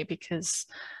 especially because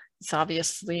it's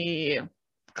obviously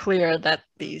clear that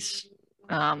these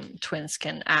twins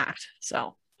can act.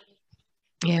 So.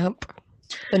 Yep.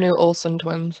 The new Olsen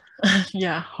twins.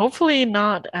 Yeah, hopefully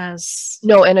not as.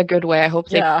 No, in a good way. I hope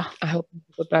they. Yeah. I hope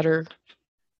it's better.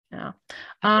 Yeah.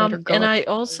 And I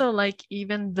also like,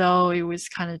 even though it was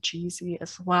kind of cheesy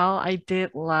as well, I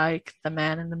did like the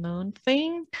Man in the Moon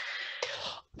thing.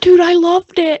 Dude, I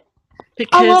loved it.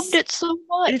 I loved it so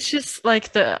much. It's just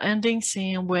like the ending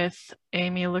scene with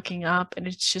Amy looking up, and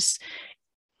it's just,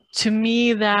 to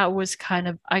me, that was kind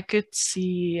of, I could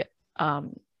see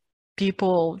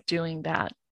people doing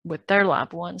that with their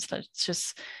loved ones, that's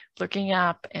just looking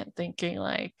up and thinking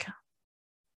like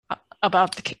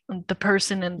about the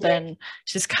person, and then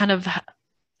just kind of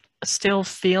still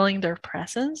feeling their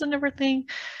presence and everything.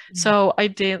 So I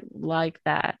did like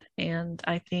that, and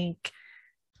I think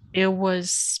it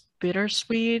was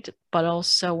bittersweet, but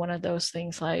also one of those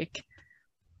things like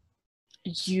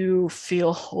you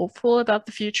feel hopeful about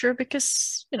the future,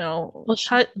 because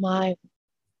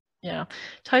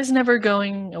Ty's never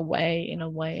going away in a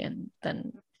way, and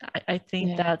then I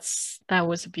think that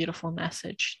was a beautiful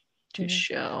message to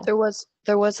show. There was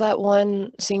that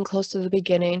one scene close to the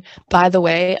beginning. By the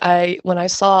way, when I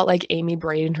saw like Amy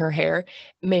braiding her hair,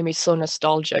 it made me so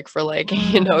nostalgic for like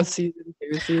season 2, season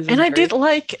 3. And I did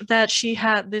like that she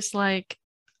had this like,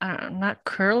 I don't know, not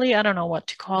curly, I don't know what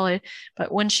to call it,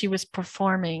 but when she was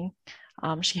performing,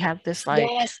 she had this like,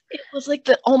 yes, it was like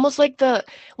almost like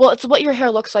it's what your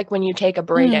hair looks like when you take a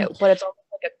braid out, but it's almost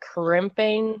like a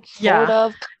crimping sort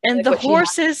of. And like the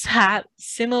horses had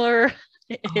similar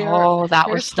hair. Oh, that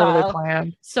was totally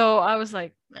planned. So I was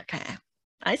like, okay,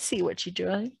 I see what you're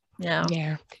doing.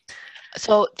 Yeah.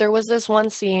 So there was this one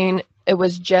scene, it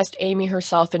was just Amy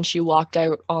herself, and she walked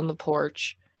out on the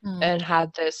porch and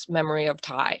had this memory of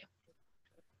Ty.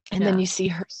 And then you see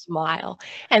her smile.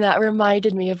 And that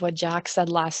reminded me of what Jack said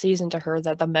last season to her,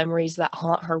 that the memories that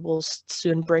haunt her will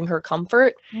soon bring her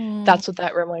comfort. That's what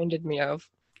that reminded me of.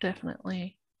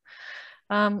 Definitely.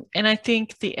 And I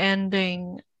think the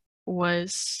ending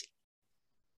was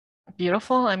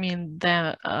beautiful. I mean,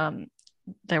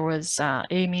 there was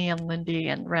Amy and Lindy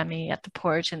and Remy at the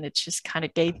porch, and it just kind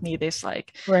of gave me this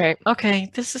like, Right. okay,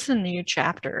 this is a new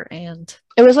chapter. And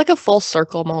it was like a full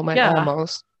circle moment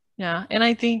almost. Yeah. And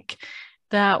I think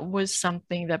that was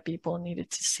something that people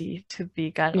needed to see, to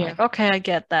be kind of like, okay, I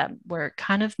get that we're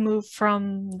kind of moved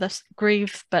from this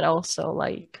grief, but also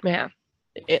like,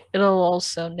 it'll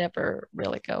also never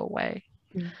really go away.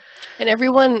 And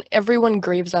everyone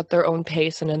grieves at their own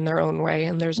pace and in their own way,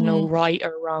 and there's no right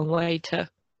or wrong way to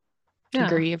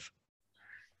grieve.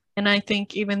 And I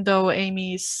think even though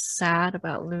Amy's sad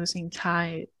about losing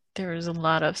Ty, there's a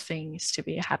lot of things to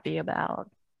be happy about,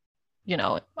 you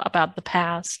know, about the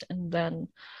past and then,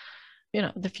 you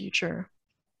know, the future.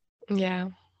 Yeah.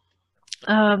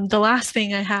 The last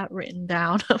thing I had written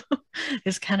down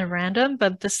is kind of random,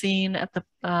 but the scene at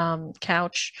the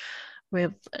couch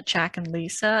with Jack and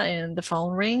Lisa, and the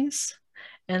phone rings,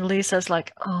 and Lisa's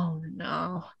like, "Oh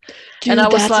no!" Dude, and I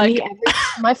was like, me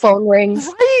my phone rings.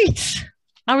 Right.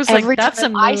 I was like, "That's a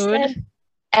mood."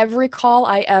 Every call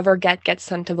I ever get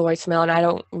sent to voicemail, and I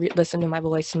don't listen to my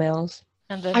voicemails.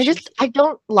 And then I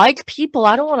don't like people.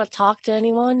 I don't want to talk to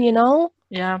anyone, you know?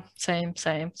 Yeah, same.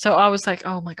 So I was like,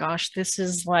 oh my gosh, this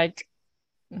is like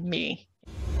me.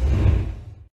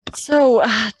 So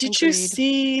did you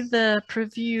see the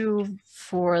preview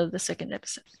for the second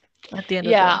episode at the end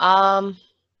of the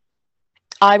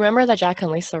I remember that Jack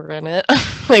and Lisa were in it.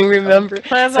 I remember.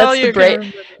 That's all you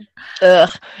can remember.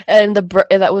 And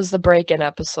that was the break-in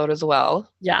episode as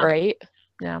well. Yeah. Right?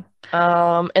 Yeah.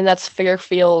 And that's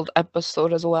Fairfield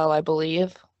episode as well, I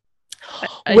believe.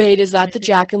 Wait, is that the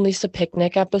Jack and Lisa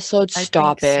picnic episode?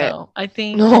 Stop it. So. I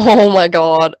think. Oh my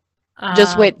god.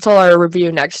 Just wait till our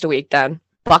review next week then.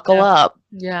 Buckle up.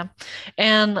 Yeah.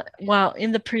 And well,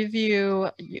 in the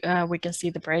preview, we can see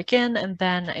the break-in, and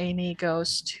then Amy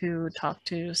goes to talk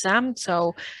to Sam.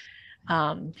 So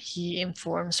he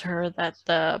informs her that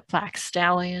the Black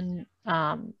Stallion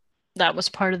that was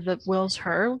part of the Will's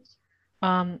Herd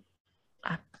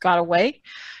got away.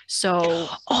 So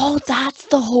that's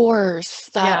the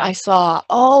horse that I saw.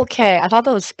 Okay, I thought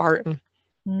that was Spartan.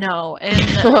 No,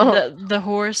 and the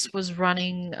horse was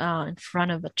running in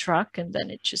front of a truck, and then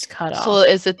it just cut off. So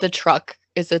is it the truck?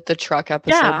 Is it the truck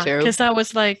episode too? Because I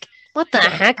was like, what the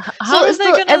heck? How is they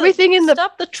gonna everything in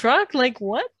stop the truck? Like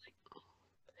what?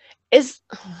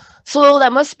 So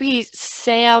that must be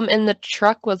Sam in the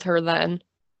truck with her then.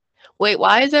 Wait,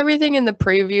 why is everything in the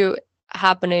preview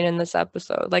happening in this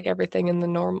episode? Like everything in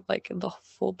the like in the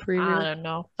full preview? I don't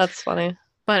know. That's funny.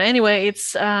 But anyway,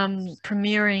 it's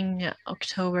premiering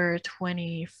October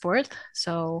 24th,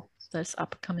 so this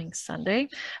upcoming Sunday,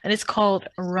 and it's called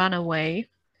Runaway.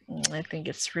 I think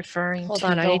it's referring Hold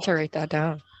on, I need to write that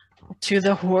down. To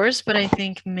the horse, but I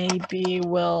think maybe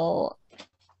we'll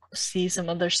see some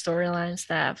other storylines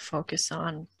that focus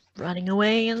on running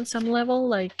away in some level.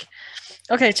 Like,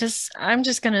 okay, I'm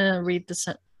just gonna read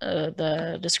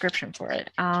the description for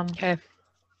it. Okay.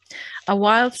 A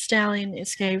wild stallion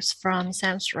escapes from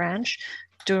Sam's ranch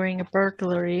during a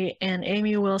burglary, and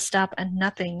Amy will stop at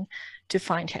nothing to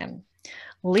find him.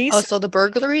 Lisa, so the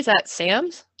burglary's at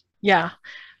Sam's? Yeah.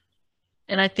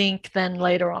 And I think then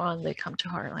later on they come to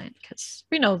Heartland because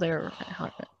we know they're at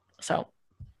Heartland. So,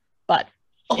 but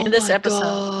in this episode.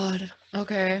 God.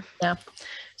 Okay. Yeah.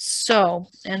 So,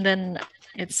 and then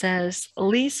it says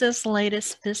Lisa's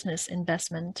latest business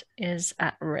investment is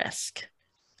at risk.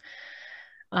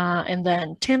 And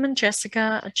then Tim and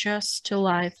Jessica adjust to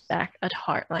life back at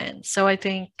Heartland. So I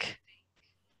think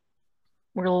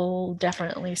we'll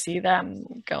definitely see them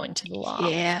go into the law.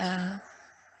 Yeah.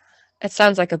 It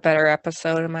sounds like a better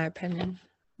episode in my opinion.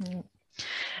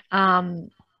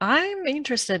 I'm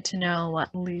interested to know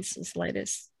what Lisa's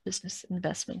latest business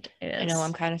investment is. I know,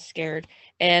 I'm kind of scared.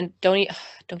 And don't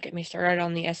get me started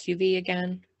on the SUV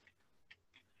again.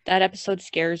 That episode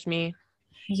scares me.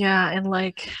 Yeah, and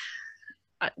like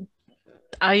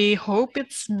I hope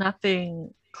it's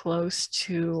nothing close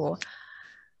to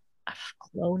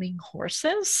cloning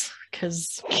horses,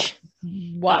 because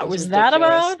what was that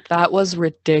about? That was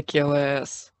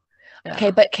ridiculous. Yeah. Okay,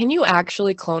 but can you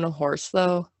actually clone a horse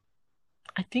though?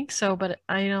 I think so, but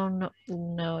I don't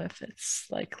know if it's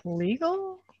like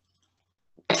legal.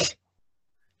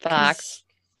 Facts.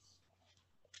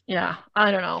 Yeah, I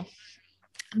don't know.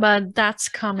 But that's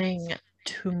coming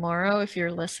tomorrow if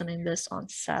you're listening this on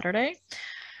Saturday.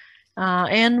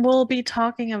 And we'll be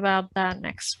talking about that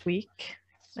next week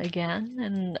again.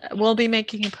 And we'll be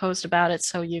making a post about it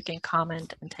so you can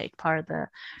comment and take part of the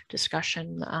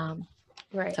discussion.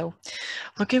 Right. So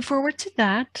looking forward to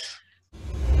that.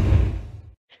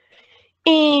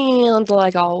 And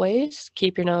like always,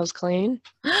 keep your nose clean.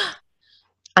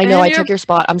 I know I took your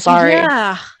spot. I'm sorry.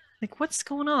 Yeah. Like, what's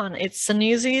going on? It's the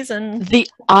newsies and The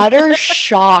utter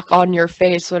shock on your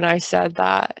face when I said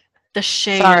that. the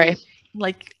shade. Sorry.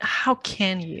 Like, how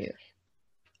can you?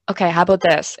 Okay, how about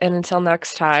this? And until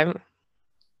next time,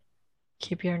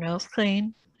 Keep your nose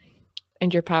clean,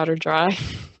 and your powder dry.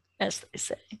 as they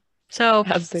say. So,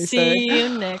 As they see say.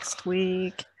 you next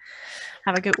week.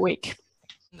 Have a good week.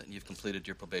 That you've completed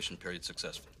your probation period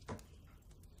successfully.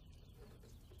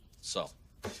 So,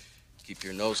 keep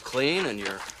your nose clean and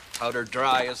your powder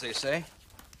dry, as they say.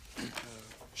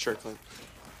 Sure, Clint.